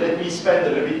time, but let me spend a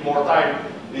little bit more time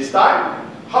this time.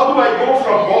 How do I go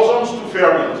from bosons to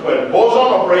fermions? Well,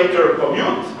 boson operator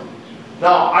commute.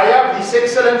 Now, I have this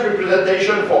excellent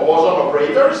representation for boson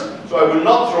operators, so I will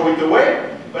not throw it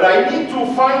away, but I need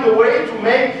to find a way to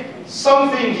make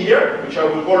something here, which I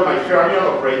will call my fermion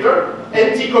operator,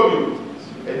 anti-commute.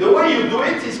 And the way you do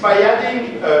it is by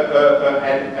adding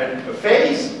a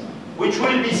phase, which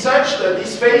will be such that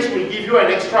this phase will give you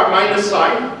an extra minus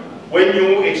sign when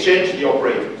you exchange the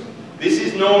operators. This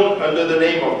is known under the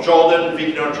name of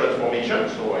Jordan-Wigner transformation,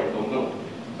 so I don't know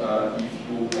if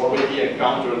you already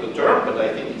encountered the term, but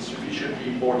I think it's sufficiently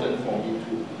important for me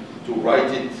to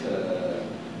write it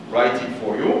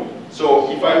for you. So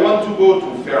if I want to go to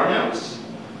fermions,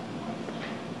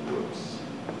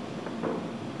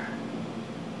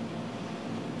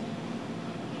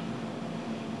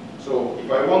 so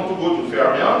if I want to go to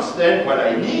fermions, then what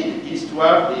I need is to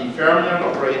have the fermion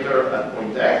operator at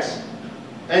point x,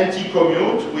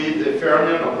 anti-commute with the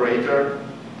fermion operator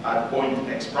at point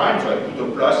x prime. So I put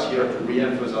a plus here to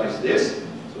re-emphasize this.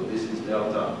 So this is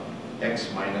delta x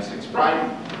minus x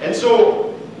prime. And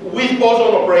so with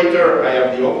boson operator, I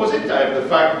have the opposite. I have the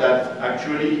fact that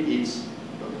actually it's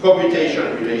a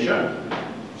commutation relation.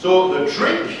 So the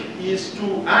trick is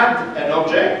to add an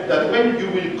object that when you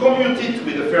will commute it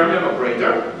with the fermion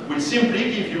operator will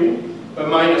simply give you a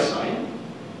minus sign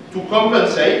to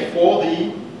compensate for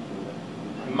the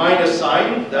minus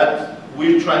sign that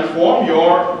will transform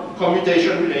your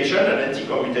commutation relation and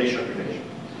anti-commutation relation.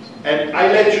 And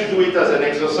I let you do it as an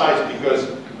exercise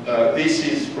because this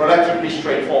is relatively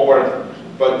straightforward,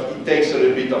 but it takes a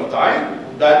little bit of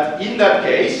time. That in that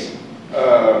case,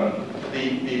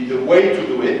 the way to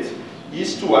do it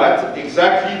is to add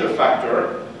exactly the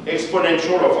factor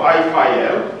exponential of I phi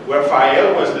L, where phi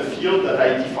L was the field that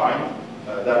I defined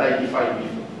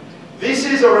before. This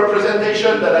is a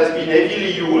representation that has been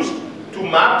heavily used to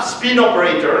map spin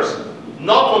operators,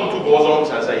 not onto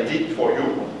bosons as I did for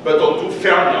you, but onto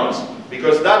fermions,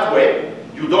 because that way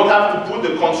you don't have to put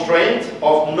the constraint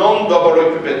of non-double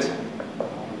occupancy.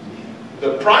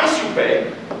 The price you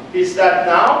pay is that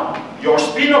now your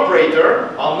spin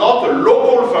operator are not a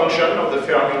local function of the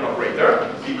fermion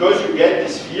operator, because you get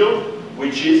this field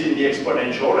which is in the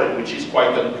exponential and which is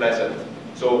quite unpleasant.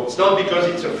 So it's not because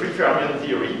it's a free fermion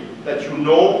theory that you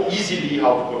know easily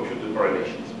how to compute the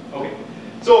correlations. Okay.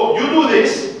 So you do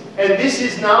this, and this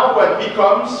is now what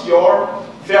becomes your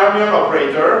fermion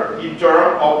operator in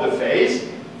terms of the phase.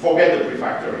 Forget the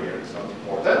prefactor here, it's not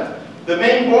important. The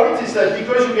main point is that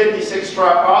because you get this extra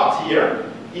part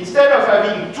here, instead of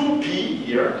having 2p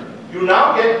here, you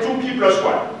now get 2p plus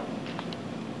 1.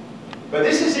 But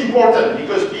this is important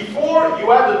because before you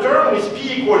had a term with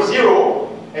p equals 0,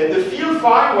 and the field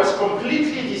phi was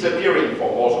completely disappearing for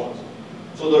bosons.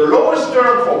 So the lowest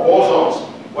term for bosons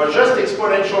was just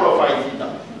exponential of I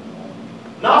theta.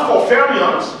 Now for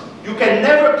fermions, you can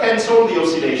never cancel the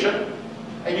oscillation,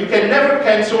 and you can never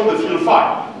cancel the field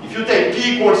phi. If you take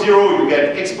p equals 0, you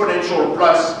get exponential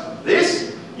plus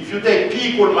this. If you take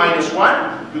p equal minus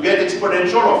 1, you get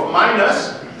exponential of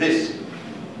minus this.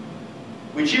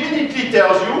 Which immediately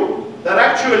tells you that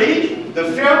actually the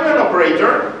fermion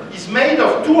operator is made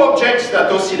of two objects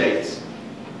that oscillate.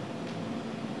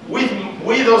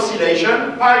 With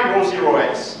oscillation, pi rho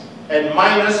 0x and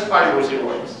minus pi rho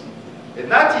 0x.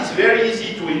 And that is very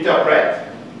easy to interpret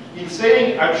in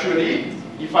saying actually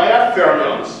if I have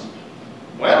fermions,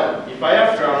 well, if I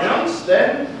have fermions,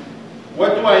 then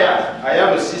what do I have? I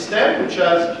have a system which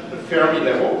has a Fermi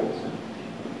level.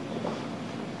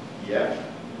 Yeah.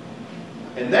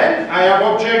 And then I have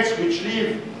objects which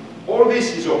live, all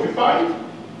this is occupied,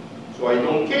 so I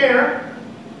don't care.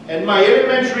 And my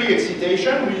elementary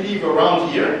excitation will live around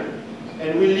here,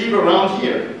 and will live around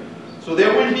here. So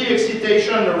there will be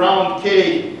excitation around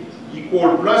K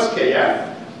equal plus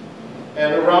Kf,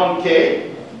 and around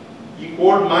K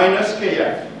equal minus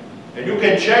Kf. And you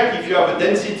can check if you have a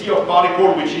density of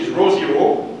particle which is rho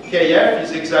 0, Kf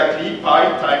is exactly pi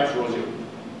times rho 0.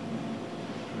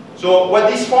 So what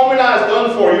this formula has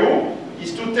done for you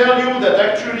is to tell you that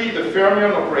actually the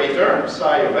fermion operator,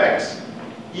 psi of x,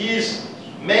 is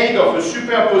made of a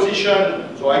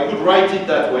superposition, so I could write it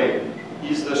that way,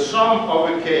 is the sum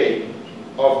over k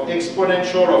of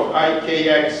exponential of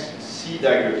ikx c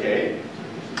dagger k,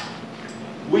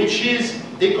 which is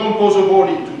decomposable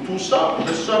into two sums,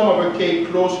 the sum over k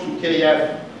close to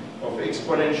kf of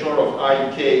exponential of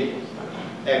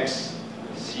ikx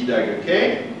c dagger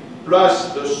k,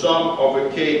 plus the sum over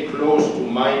k close to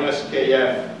minus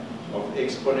kf of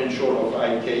exponential of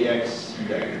ikx c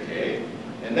dagger k.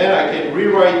 And then I can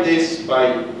rewrite this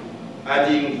by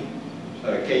adding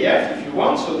kf if you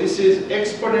want. So this is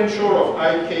exponential of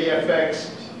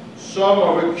ikfx sum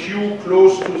over q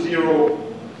close to 0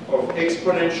 of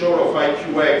exponential of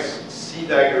iqx c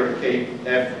dagger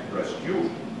kf plus q,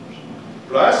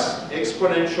 plus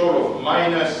exponential of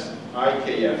minus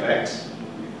ikfx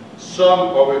sum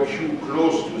over q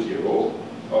close to 0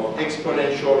 of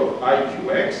exponential of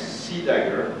iqx c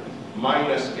dagger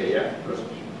minus kf plus q.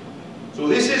 So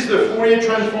this is the Fourier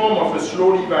transform of a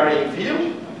slowly varying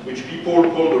field, which people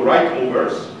call the right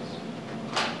movers.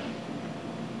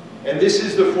 And this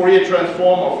is the Fourier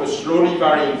transform of a slowly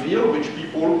varying field, which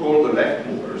people call the left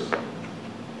movers.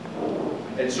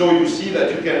 And so you see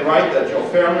that you can write that your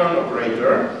fermion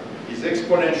operator is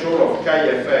exponential of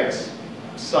kfx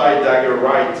psi dagger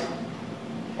right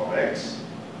of x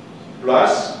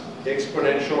plus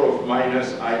exponential of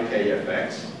minus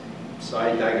ikfx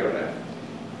psi dagger left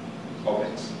of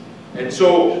x. And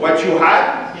so what you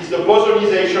have is the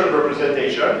bosonization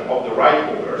representation of the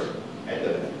right movers and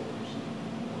the left movers.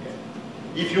 Okay.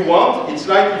 If you want, it's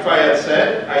like if I had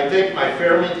said, I take my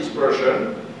Fermi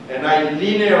dispersion and I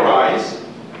linearize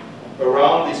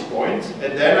around this point,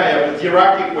 and then I have a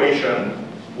Dirac equation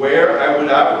where I will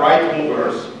have right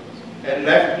movers and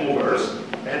left movers,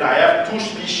 and I have two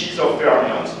species of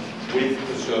fermions with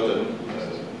a certain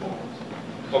moment.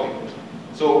 Okay,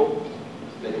 so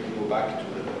let me go back to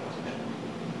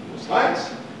the slides.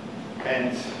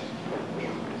 And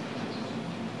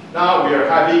now we are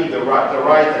having the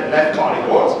right and left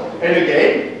particles. And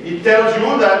again, it tells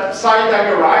you that psi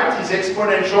dagger right is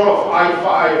exponential of I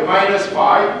phi minus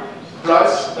phi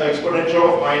plus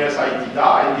exponential of minus I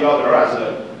theta, and the other as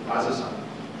a sign.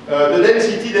 The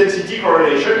density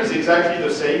correlation is exactly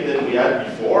the same than we had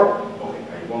before. Okay,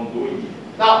 I won't go into it.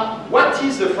 Now, what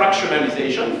is the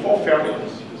fractionalization for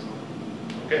fermions?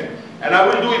 Okay, and I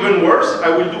will do even worse.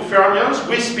 I will do fermions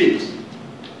with spins.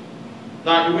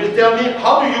 Now, you will tell me,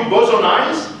 how do you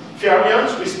bosonize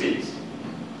fermions with spins?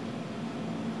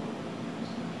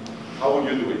 How would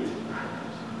you do it?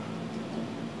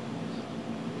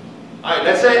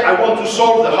 Let's say I want to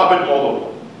solve the Hubbard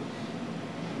model.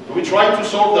 Do we try to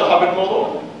solve the Hubbard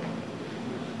model?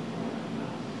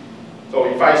 So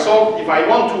if I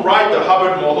want to write the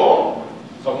Hubbard model,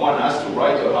 someone has to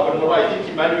write the Hubbard model. I think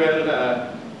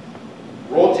Emmanuel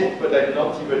wrote it, but I'm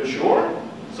not even sure.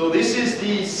 So this is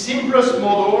the simplest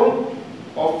model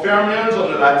of fermions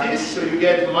on the lattice. So you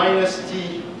get minus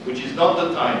t, which is not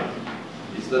the time,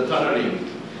 it's the tunneling.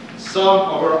 Sum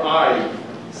over I,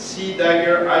 c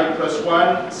dagger I plus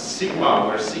 1, sigma,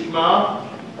 where sigma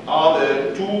are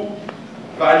the two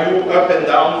value up and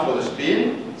down for the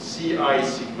spin, ci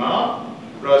sigma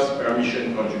plus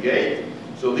Hermitian conjugate.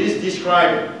 So this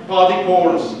describes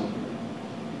particles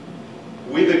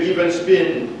with a given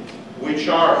spin which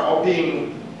are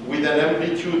hopping with an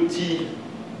amplitude t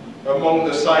among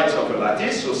the sides of a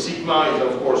lattice. So sigma is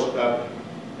of course up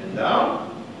and down.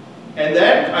 And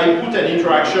then I put an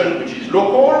interaction which is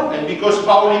local, and because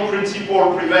Pauli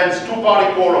principle prevents two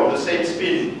particles of the same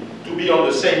spin to be on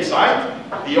the same side,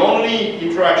 the only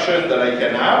interaction that I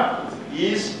can have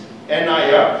is Ni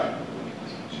up,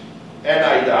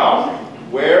 Ni down,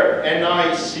 where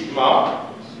Ni sigma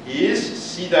is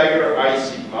C dagger I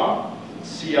sigma,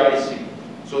 Ci sigma.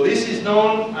 So this is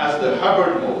known as the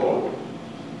Hubbard model.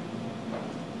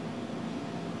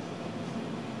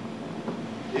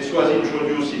 This was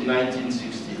introduced in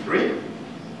 1963.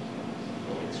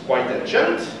 So it's quite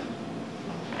ancient.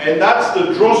 And that's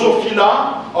the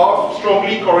Drosophila of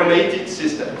strongly correlated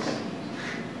systems.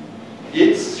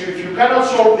 If you cannot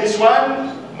solve this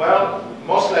one, well,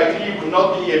 most likely you will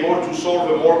not be able to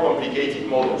solve a more complicated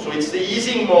model. So it's the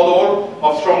Ising model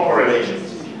of strong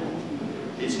correlations.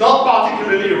 It's not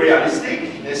particularly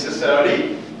realistic,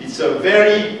 necessarily. It's a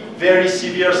very, very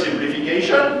severe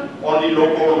simplification, only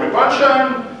local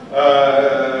repulsion,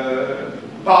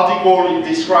 particle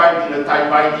described in a tight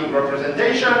binding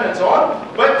representation, and so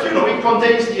on. But, you know, it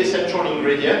contains the essential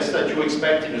ingredients that you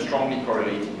expect in a strongly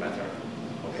correlated matter.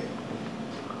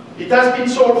 It has been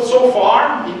solved so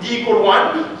far in d equal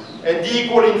 1 and d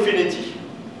equal infinity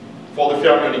for the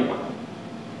Fermionic one.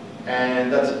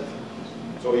 And that's it.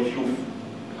 So if you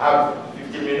have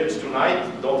 15 minutes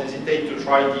tonight, don't hesitate to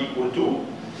try d equal 2.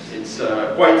 It's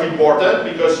quite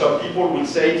important because some people will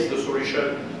say it's the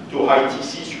solution to high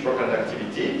TC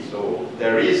superconductivity. So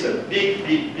there is a big,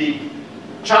 big, big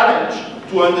challenge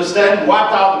to understand what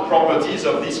are the properties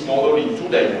of this model in 2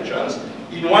 dimensions.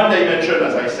 In 1 dimension,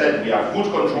 as I said, we have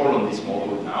good control on this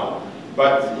model now,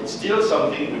 but it's still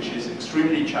something which is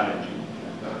extremely challenging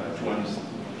to understand.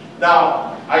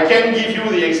 Now, I can give you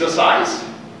the exercise,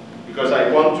 because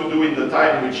I want to do in the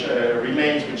time which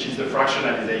remains, which is the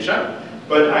fractionalization,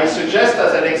 but I suggest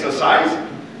as an exercise,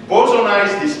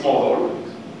 bosonize this model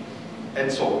and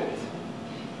solve it.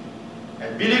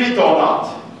 And believe it or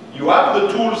not, you have the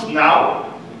tools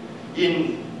now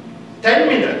in 10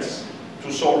 minutes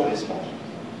to solve this model.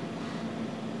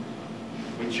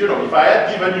 Which, you know, if I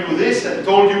had given you this and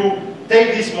told you,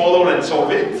 take this model and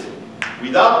solve it,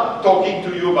 without talking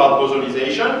to you about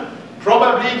bosonization,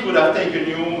 probably it would have taken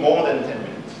you more than 10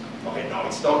 minutes. Okay, no,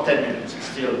 it's not 10 minutes. It's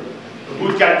still a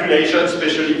good calculation,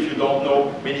 especially if you don't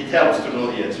know, I mean, it helps to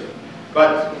know the answer.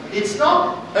 But it's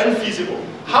not unfeasible.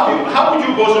 How would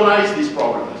you bosonize these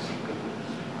problems?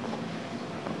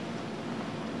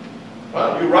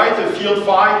 Well, you write a field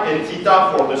phi and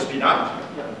theta for the spin up,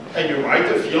 and you write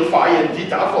a field phi and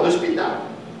theta for the spin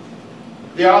down.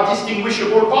 They are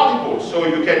distinguishable particles, so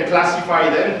you can classify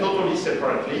them totally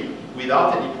separately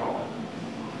without any problem.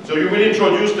 So you will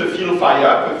introduce the field phi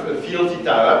up, a field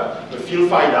theta up, a field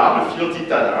phi down, a field theta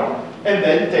down, and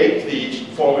then take the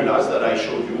formulas that I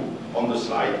showed you on the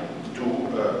slide to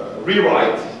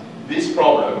rewrite this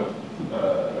problem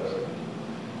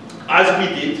as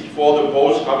we did for the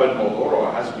Bose-Raman model, or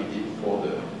as we did for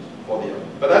the other.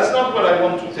 But that's not what I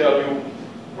want to tell you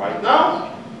right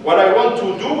now. What I want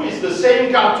to do is the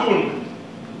same cartoon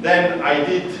than I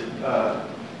did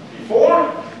before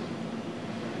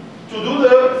to do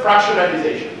the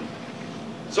fractionalization.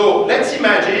 So let's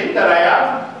imagine that I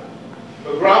have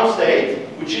a ground state,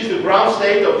 which is the ground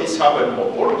state of this Raman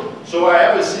model. So I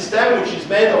have a system which is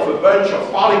made of a bunch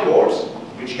of particles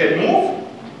which can move,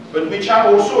 but which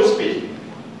have also a spin,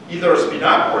 either a spin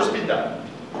up or a spin down.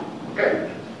 Okay?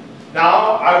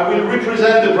 Now I will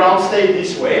represent the ground state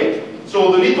this way.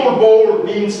 So the little ball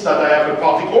means that I have a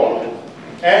particle,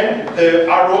 and the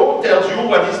arrow tells you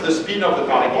what is the spin of the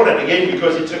particle. And again,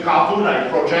 because it's a cartoon, I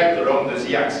project along the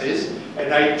z-axis,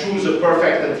 and I choose a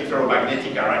perfect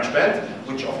antiferromagnetic arrangement,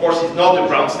 which of course is not the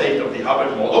ground state of the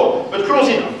Hubble model, but close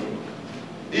enough.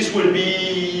 This will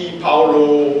be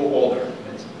Paolo order.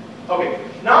 Okay,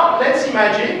 now let's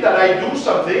imagine that I do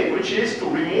something which is to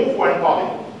remove one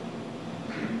particle.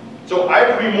 So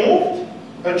I've removed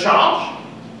a charge,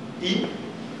 E,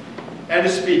 and a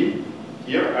spin.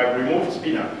 Here I've removed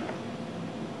spin up.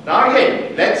 Now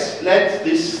again, let's let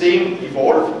this thing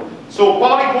evolve. So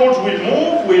particles will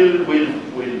move,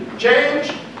 will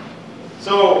change.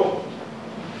 So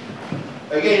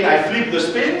again, I flip the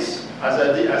spins as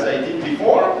I did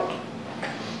before,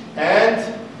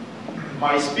 and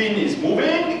my spin is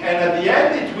moving, and at the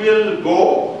end it will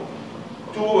go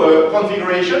to a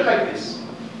configuration like this.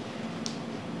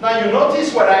 Now you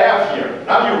notice what I have here.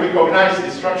 Now you recognize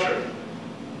this structure.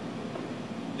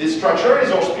 This structure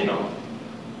is our spin-on.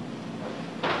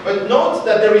 But note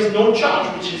that there is no charge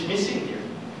which is missing here.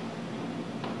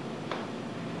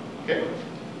 Okay?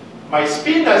 My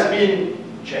spin has been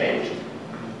changed.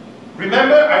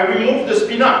 Remember, I removed the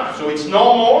spin up, so it's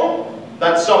normal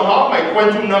that somehow my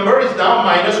quantum number is now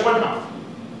 -1/2.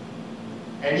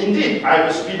 And indeed, I have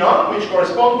a spin on which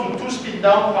corresponds to 2 spin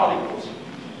down particles.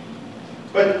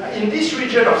 But in this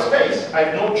region of space, I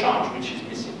have no charge which is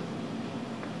missing.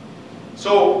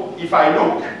 So if I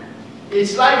look,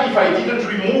 it's like if I didn't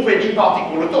remove any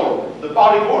particle at all. The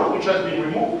particle which has been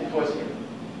removed, it was here.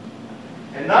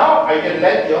 And now I can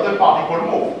let the other particle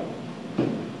move.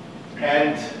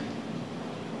 And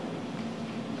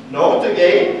note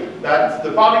again that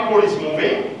the particle is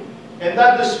moving and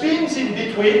that the spins in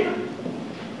between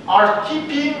are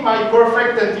keeping my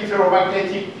perfect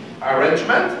antiferromagnetic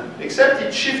arrangement, except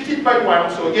it's shifted by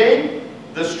 1. So again,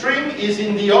 the string is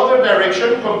in the other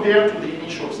direction compared to the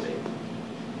initial state.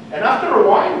 And after a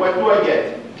while, what do I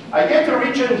get? I get a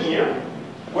region here,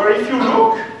 where if you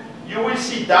look, you will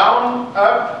see down,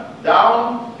 up,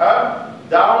 down, up,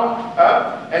 down,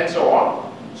 up, and so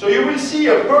on. So you will see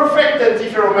a perfect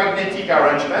antiferromagnetic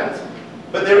arrangement,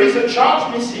 but there is a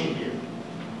charge missing here.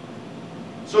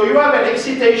 So you have an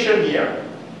excitation here,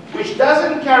 which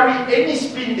doesn't carry any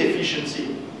spin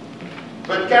deficiency,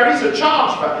 but carries a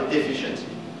charge deficiency.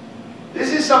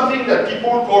 This is something that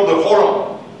people call the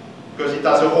holon, because it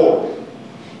has a hole.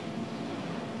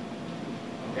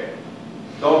 Okay.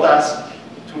 Don't ask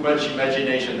too much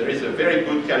imagination. There is a very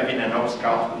good Calvin and Hobbes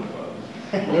cartoon.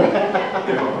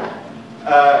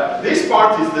 This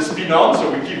part is the spin-on,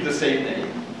 so we keep the same name.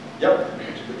 Yep.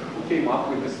 Who came up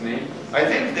with this name? I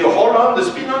think the holon, the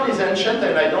spin-on is ancient,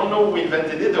 and I don't know who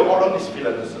invented it. The holon is Phil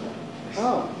Anderson.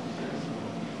 Oh.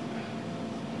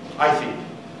 I think.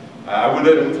 I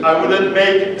wouldn't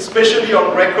make, especially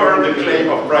on record, the claim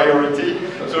of priority.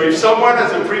 So if someone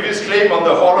has a previous claim on the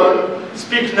holon,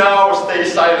 speak now, stay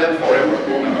silent forever.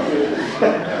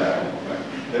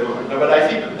 No, but I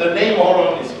think the name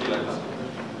holon is Phil Anderson.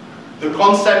 The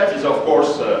concept is, of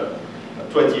course,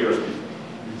 20 years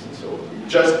before. So it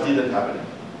just didn't happen.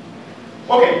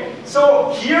 Okay,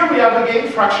 so here we have again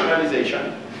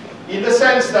fractionalization, in the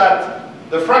sense that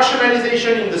the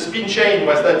fractionalization in the spin chain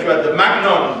was that you had the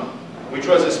magnon, which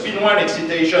was a spin 1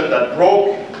 excitation that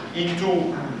broke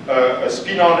into a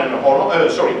spin-on and a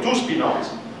holon, sorry, two spin-ons.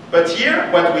 But here,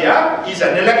 what we have is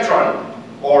an electron,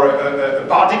 or a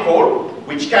particle,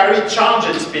 which carried charge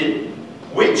and spin,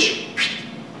 which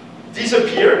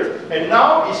disappeared, and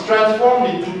now is transformed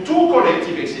into two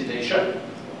collective excitation.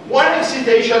 One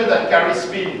excitation that carries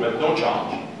spin but no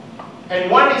charge,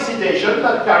 and one excitation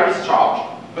that carries charge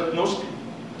but no spin.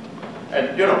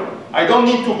 And you know, I don't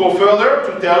need to go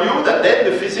further to tell you that then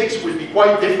the physics will be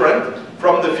quite different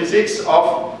from the physics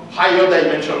of higher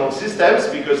dimensional systems,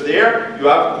 because there you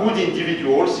have good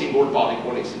individual single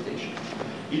particle excitation.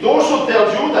 It also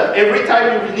tells you that every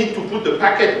time you will need to put the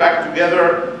packet back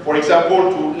together, for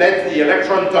example, to let the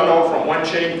electron tunnel from one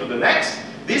chain to the next,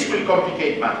 this will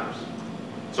complicate matters.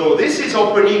 So this is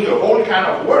opening a whole can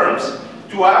of worms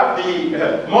to have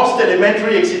the most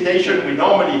elementary excitation we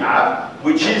normally have,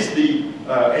 which is the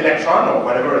electron, or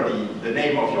whatever the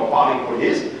name of your particle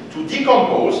is, to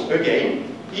decompose again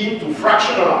into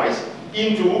fractionalize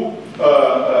into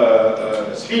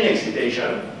spin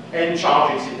excitation and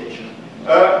charge excitation.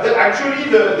 Actually,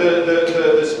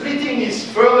 the splitting is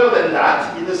further than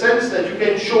that, in the sense that you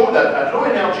can show that at low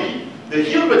energy, the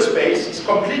Hilbert space is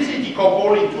completely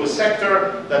decoupled into a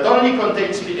sector that only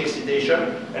contains spin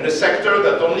excitation and a sector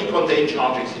that only contains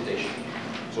charge excitation.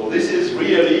 So this is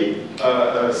really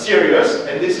serious,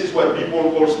 and this is what people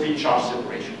call spin-charge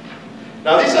separation.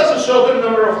 Now this has a certain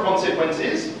number of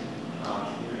consequences.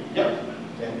 Yep.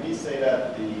 Can we say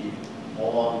that the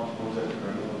holon moves at the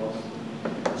Fermi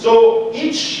velocity? So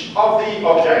each of the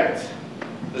objects,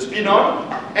 the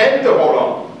spin-on and the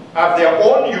holon, have their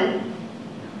own u,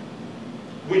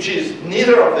 which is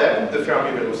neither of them the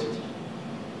Fermi velocity.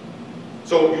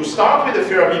 So you start with the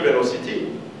Fermi velocity,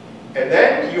 and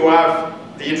then you have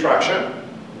the interaction,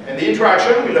 and the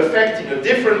interaction will affect in a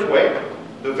different way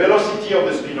the velocity of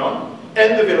the spin-on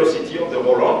and the velocity of the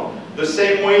holon, the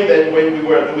same way that when we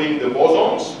were doing the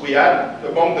bosons, we had,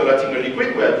 among the Latimer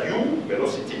liquid, we had u,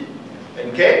 velocity,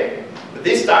 and k. But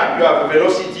this time you have a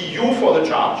velocity u for the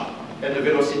charge, and a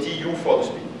velocity u for the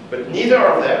spin. But neither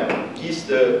of them is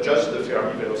just the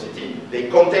Fermi velocity. They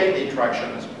contain the interaction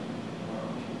as well.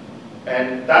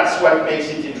 And that's what makes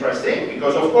it interesting,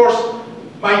 because of course,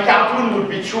 my cartoon would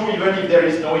be true even if there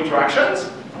is no interactions,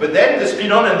 but then the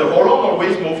spin-on and the holon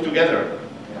always move together,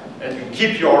 and you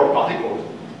keep your particles.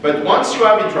 But once you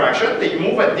have interaction, they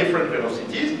move at different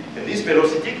velocities, and this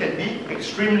velocity can be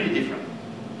extremely different.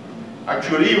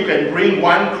 Actually, you can bring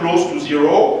one close to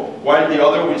zero, while the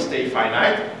other will stay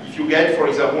finite. If you get, for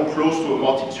example, close to a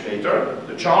Mott insulator,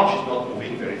 the charge is not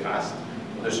moving very fast.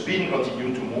 The spin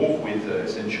continues to move with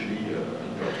essentially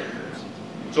inverted velocity.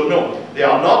 So no, they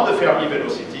are not the Fermi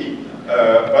velocity,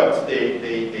 but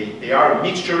they are a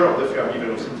mixture of the Fermi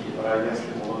velocity. But I guess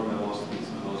the holon velocity is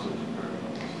closer to Fermi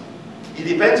velocity. It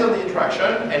depends on the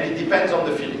interaction, and it depends on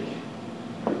the filling.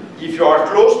 If you are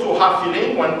close to half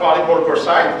filling, one particle per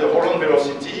side, the holon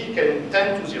velocity can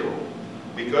tend to zero,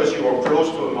 because you are close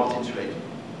to a Mott insulator.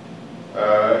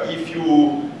 If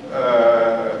you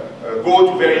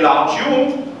go to very large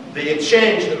U, the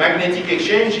exchange, the magnetic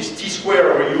exchange is T squared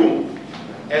over U,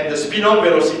 and the spin-on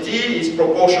velocity is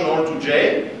proportional to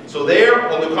J. So there,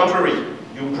 on the contrary,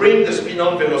 you bring the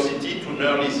spin-on velocity to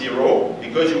nearly zero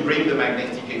because you bring the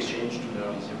magnetic exchange to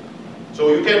nearly zero.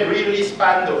 So you can really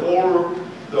span the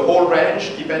whole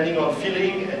range depending on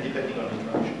filling and depending on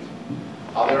interactions.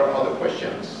 Are there other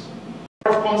questions?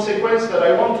 Of consequence that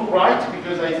I want to write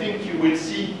because I think you will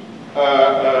see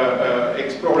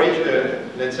exploration,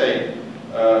 let's say,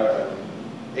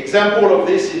 example of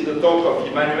this in the talk of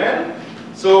Emmanuel.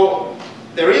 So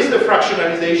there is the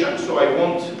fractionalization, so I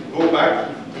won't go back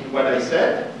in what I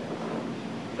said.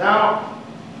 Now,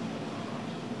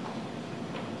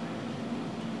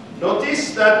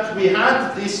 notice that we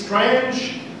had this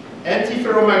strange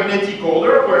antiferromagnetic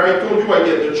order where I told you I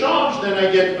get the charge, then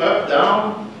I get up,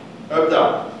 down, up,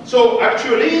 down. So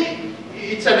actually,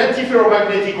 it's an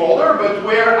antiferromagnetic order, but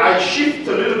where I shift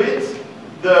a little bit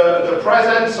the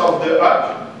presence of the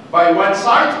up by one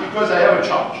side because I have a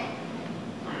charge.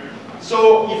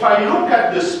 So if I look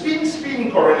at the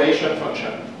spin-spin correlation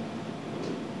function,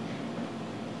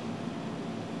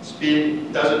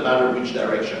 spin doesn't matter which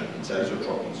direction, it's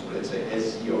isotropic. So let's say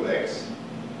SZ of x,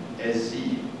 SZ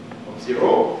of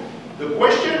 0. The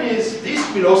question is, this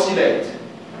will oscillate.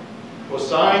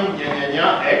 Cosine,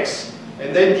 x,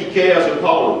 and then decay as a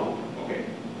power. Okay.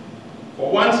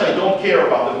 For once, I don't care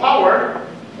about the power.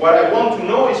 What I want to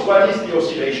know is what is the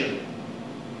oscillation.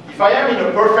 If I am in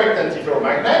a perfect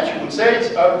antiferromagnet, you would say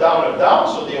it's up, down,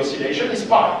 so the oscillation is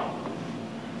pi.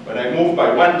 When I move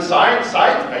by one side,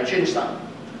 I change sign.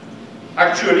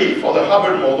 Actually, for the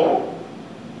Hubble model,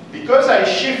 because I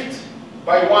shift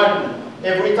by one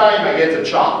every time I get a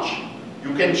charge,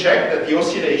 you can check that the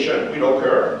oscillation will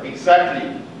occur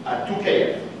exactly at 2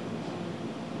 kF.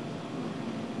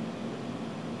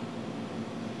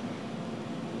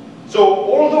 So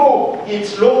although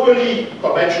it's locally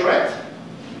commensurate,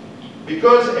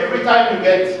 because every time you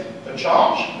get a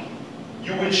charge,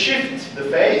 you will shift the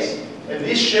phase, and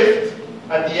this shift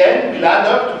at the end will add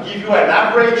up to give you an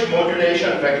average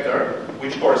modulation vector,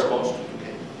 which corresponds to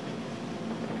 2K.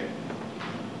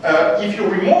 Okay. If you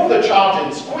remove the charge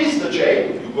and squeeze the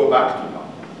chain, you go back to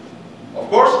 1. Of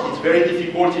course, it's very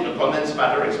difficult in a condensed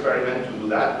matter experiment to do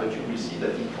that, but you will see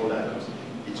that in cold atoms,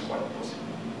 it's quite possible.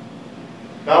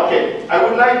 Now, okay, I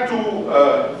would like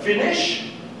to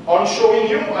finish on showing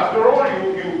you, after all,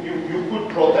 you could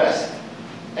protest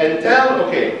and tell,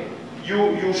 okay,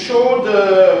 you showed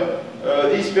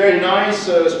this very nice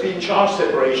spin-charge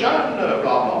separation, blah,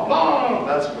 blah, blah,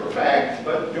 that's perfect,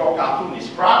 but your cartoon is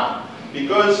crap,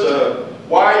 because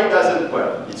why doesn't,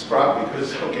 well, it's crap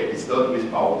because, okay, it's done with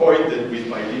PowerPoint and with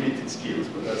my limited skills,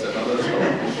 but that's another story.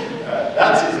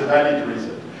 That is a valid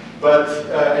reason. But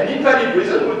an invalid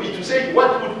reason would be to say,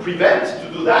 what would prevent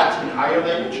to do that in higher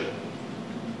dimension,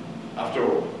 after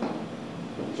all?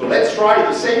 So let's try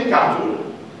the same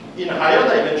cartoon in higher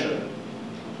dimension.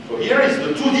 So here is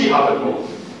the 2D Hubble model.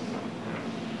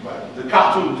 Well, the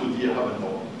cartoon 2D Hubble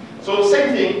model. So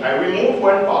same thing, I remove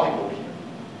one particle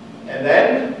here. And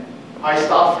then I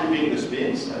start flipping the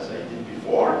spins, as I did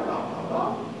before, blah, blah,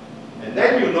 blah. And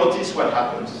then you notice what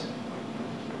happens.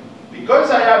 Because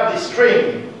I have this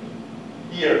string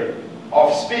here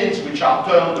of spins which are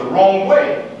turned the wrong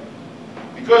way,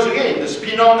 because again, the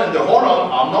spin-on and the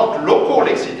holon are not local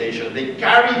excitation, they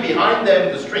carry behind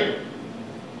them the string.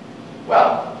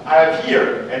 Well, I have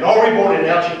here an horrible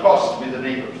energy cost with the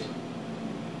neighbors,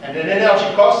 and an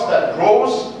energy cost that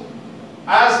grows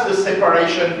as the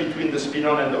separation between the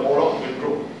spin-on and the holon will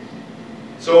grow.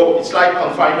 So it's like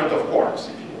confinement of quarks,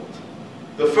 if you want.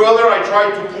 The further I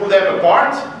try to pull them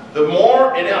apart, the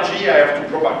more energy I have to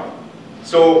provide.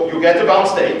 So you get a bound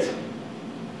state,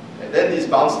 and then this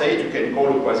bound state you can call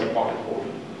a quasi-particle,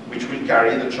 which will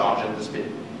carry the charge and the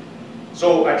spin.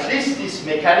 So at least this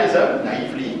mechanism,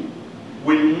 naively,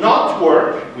 will not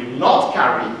work, will not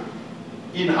carry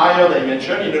in higher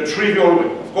dimension in a trivial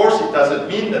way. Of course, it doesn't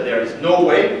mean that there is no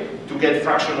way to get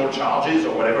fractional charges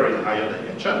or whatever in higher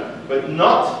dimension, but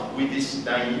not with this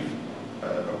naive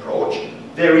approach.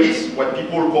 There is what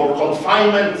people call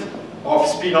confinement of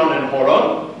spin-on and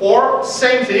holon, or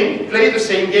same thing, play the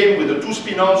same game with the two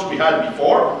spin-ons we had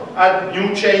before, add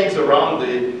new chains around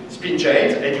the spin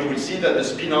chains, and you will see that the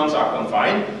spin-ons are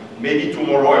confined. Maybe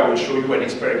tomorrow I will show you an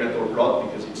experimental plot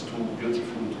because it's too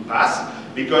beautiful to pass,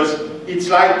 because it's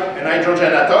like a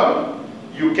nitrogen atom.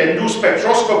 You can do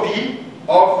spectroscopy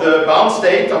of the bound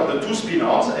state of the two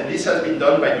spin-ons, and this has been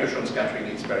done by neutron scattering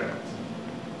experiments.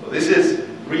 So this is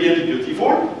really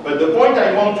beautiful, but the point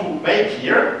I want to make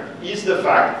here is the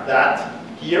fact that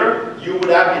here you would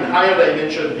have in higher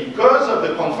dimension, because of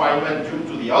the confinement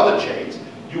due to the other chains,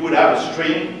 you would have a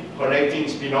string connecting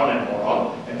spin-on and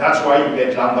holon, and that's why you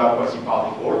get lambda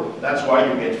quasi-particle. That's why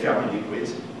you get Fermi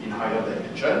liquids in higher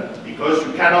dimension, because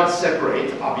you cannot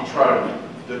separate arbitrarily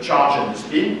the charge and the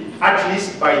spin, at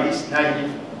least by this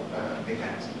naive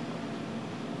mechanism.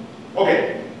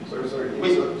 Okay. Sorry. So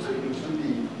it should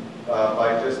be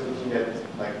by just looking at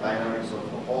like dynamics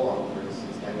of a Holland, for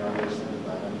instance, can you understand the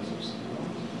dynamics of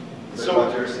spin? So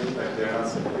what you're saying, like they're not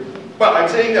separated? Well, I'm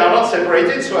saying they are not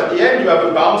separated, so at the end you have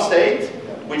a bound state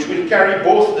which will carry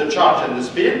both the charge and the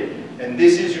spin, and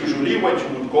this is usually what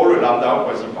you would call a lambda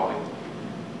quasi-particle,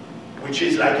 which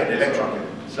is like an electron.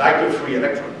 It's like a free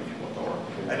electron, if you want,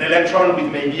 or an electron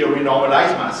with maybe a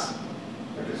renormalized mass.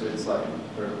 Okay, so it's like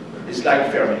It's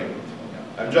like Fermi liquid.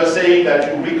 I'm just saying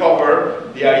that you recover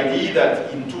the idea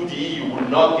that in 2D you will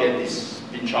not get this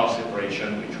spin charge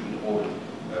separation, which will hold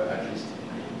at least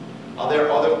in A. Are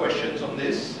there other questions on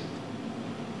this?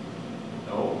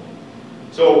 No?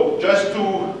 So just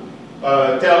to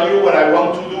tell you what I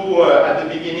want to do at the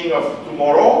beginning of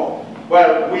tomorrow.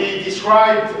 Well, we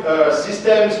described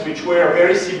systems which were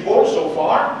very simple so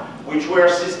far, which were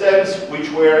systems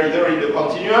which were either in the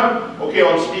continuum. Okay,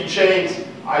 on speed chains,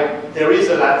 there is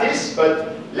a lattice,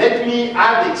 but let me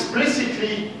add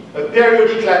explicitly a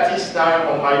periodic lattice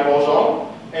now on my boson,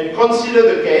 and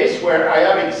consider the case where I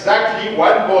have exactly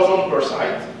one boson per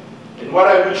site. And what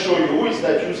I will show you is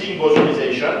that using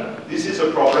bosonization, this is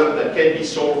a problem that can be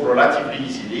solved relatively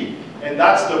easily, and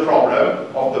that's the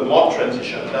problem of the mod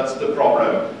transition. That's the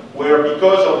problem where,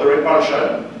 because of the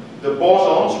repulsion, the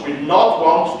bosons will not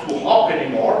want to hop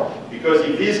anymore, because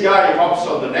if this guy hops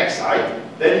on the next site,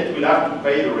 then it will have to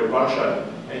pay the repulsion,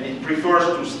 and it prefers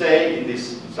to stay in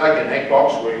this. It's like an egg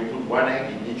box where you put one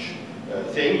egg in each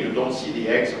thing. You don't see the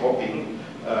eggs hopping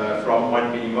from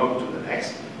one minimum to the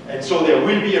next. And so there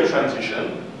will be a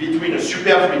transition between a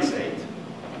superfluid state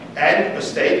and a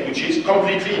state which is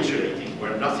completely insulating,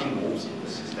 where nothing moves in the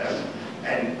system.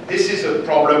 And this is a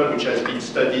problem which has been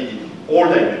studied in all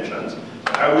dimensions.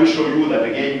 I will show you that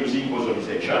again using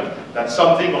bosonization. That's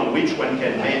something on which one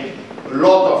can make a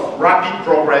lot of rapid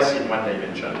progress in one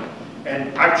dimension.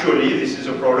 And actually, this is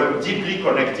a problem deeply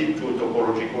connected to a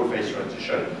topological phase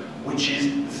transition, which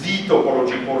is the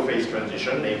topological phase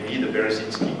transition, namely the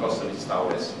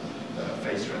Berezinski-Kosterlitz-Towers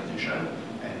phase transition.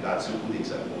 And that's a good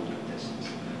example to test this.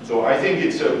 So I think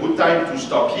it's a good time to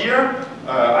stop here.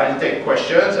 I'll take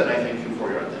questions, and I thank you for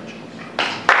your attention.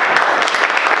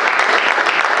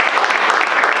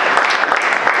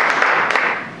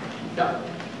 Yeah.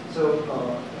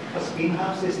 So a spin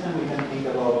half system, we can think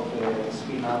about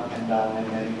spin up and down, and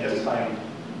then we can define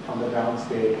from the ground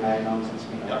state ions and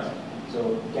spin outs.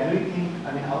 So can we think,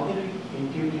 I mean, how can we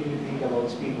intuitively think about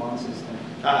spin one system?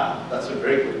 That's a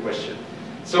very good question.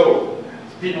 So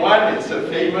spin one, it's a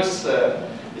famous,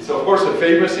 it's of course a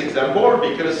famous example,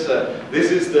 because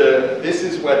this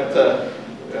is what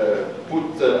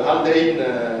put Haldane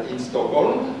in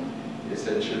Stockholm,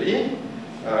 essentially.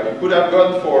 You could have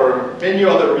gone for many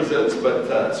other reasons,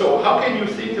 but so how can you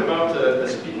think about a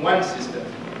spin one system?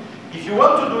 If you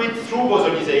want to do it through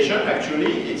bosonization,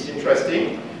 actually, it's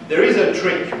interesting. There is a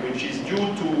trick which is due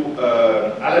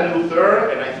to Alan Luther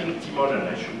and I think Timonen.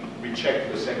 I should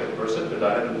recheck the second person, but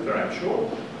Alan Luther I'm sure,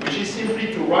 which is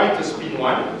simply to write a spin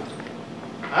one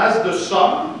as the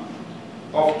sum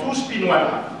of two spin one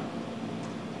half.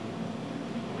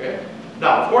 Okay?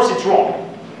 Now, of course, it's wrong.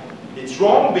 It's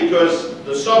wrong because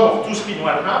the sum of two spin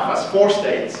one half has four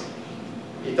states.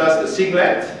 It has the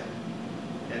singlet,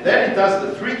 and then it has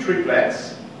the three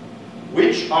triplets,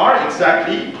 which are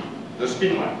exactly the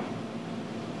spin one.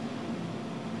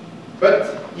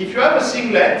 But if you have a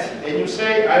singlet and you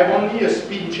say I have only a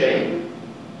spin chain,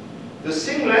 the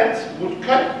singlet would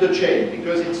cut the chain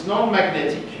because it's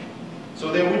non-magnetic.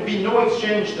 So there would be no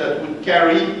exchange that would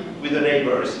carry with the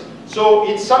neighbors. So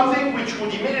it's something which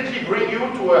would immediately bring you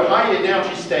to a high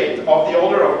energy state of the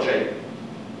order of J.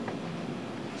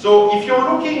 So if you're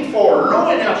looking for low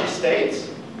energy states,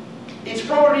 it's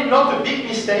probably not a big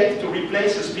mistake to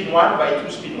replace a spin one by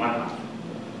two spin one half.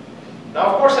 Now,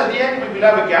 of course, at the end we will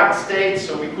have a gap state,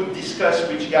 so we could discuss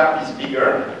which gap is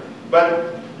bigger.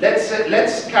 But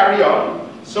let's carry on.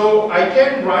 So I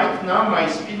can write now my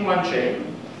spin one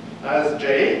chain as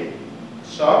J,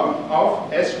 sum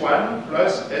of S1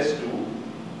 plus S2,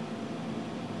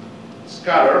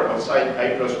 scalar outside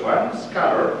I plus 1,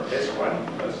 scalar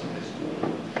S1 plus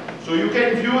S2. So you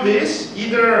can view this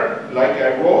either like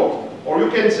I wrote, or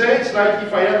you can say it's like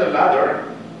if I had a ladder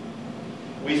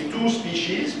with two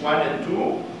species, 1 and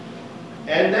 2,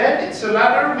 and then it's a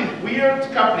ladder with weird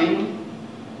coupling.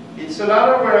 It's a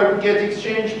ladder where I would get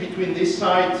exchange between this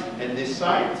side and this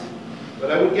side, but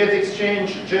I would get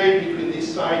exchange J between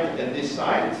this side and this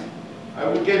side, I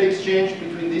would get exchange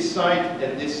between this side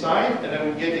and this side, and I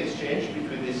would get exchange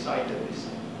between this side and this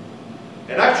side.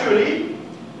 And actually,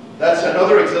 that's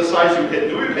another exercise you can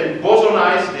do. You can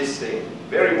bosonize this thing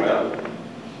very well,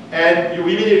 and you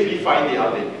immediately find the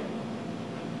aldenium.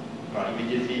 Well,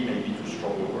 immediately may be too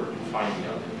strong a word, you find the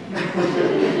aldenium.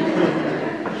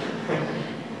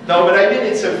 No, but I mean,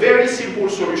 it's a very simple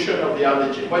solution of the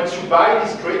aldenium. Once you buy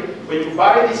this trade, when you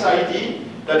buy this ID,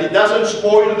 that it doesn't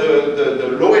spoil the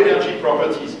low energy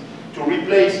properties to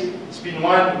replace spin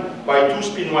 1 by 2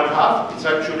 spin 1/2, it's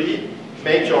actually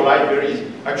make your life very easy.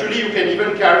 Actually, you can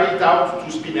even carry it out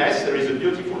to spin S. There is a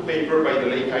beautiful paper by the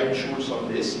late Heinz Schulz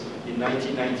on this in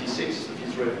 1996,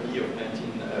 his review of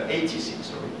 1986,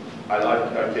 sorry. I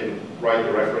can write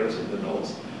the reference in the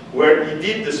notes, where he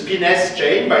did the spin S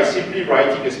chain by simply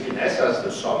writing a spin S as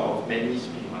the sum of many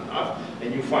spin 1/2,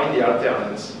 and you find the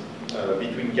alternance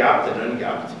between gapped and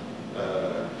ungapped.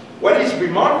 What is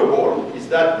remarkable is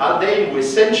that Haldane, who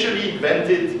essentially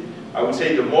invented, I would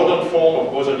say, the modern form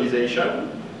of bosonization,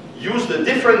 used a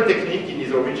different technique in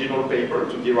his original paper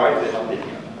to derive the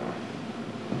Haldanium.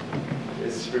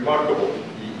 It's remarkable.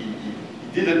 He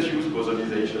didn't use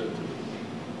bosonization,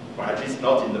 or at least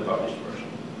not in the published version.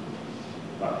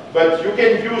 But you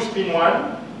can use spin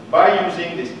 1 by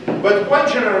using this. But quite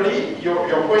generally,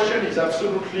 your question is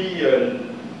absolutely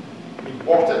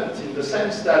important in the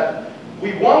sense that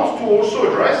we want to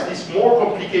also address this more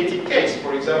complicated case.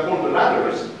 For example, the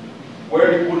ladders,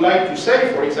 where you would like to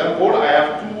say, for example, I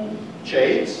have 2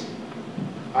 chains.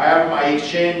 I have my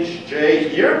exchange J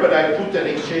here, but I put an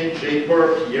exchange J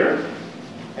perp here.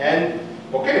 And,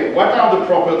 okay, what are the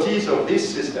properties of this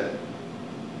system?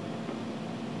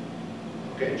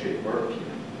 Okay, J perp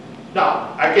here.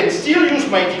 Now, I can still use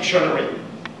my dictionary,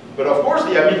 but of course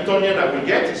the Hamiltonian I will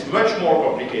get is much more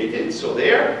complicated, so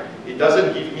there, it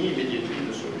doesn't give me immediately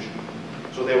the solution.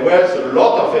 So there was a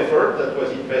lot of effort that was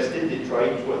invested in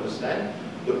trying to understand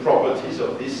the properties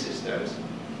of these systems,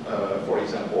 for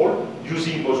example,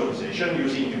 using bosonization,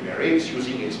 using numerics,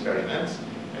 using experiments,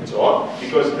 and so on,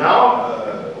 because now,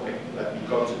 okay, that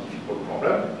becomes a difficult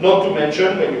problem, not to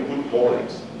mention when you put more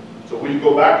links. So we'll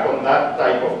go back on that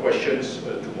type of questions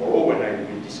tomorrow when I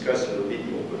will discuss a little bit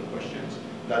the open questions.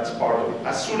 That's part of it.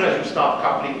 As soon as you start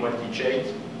coupling 1D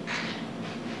chains,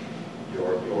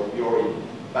 you're in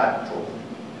bad trouble.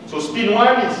 So spin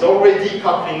 1 is already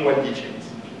coupling 1D chains.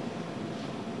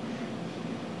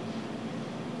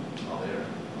 Are there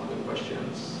other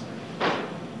questions?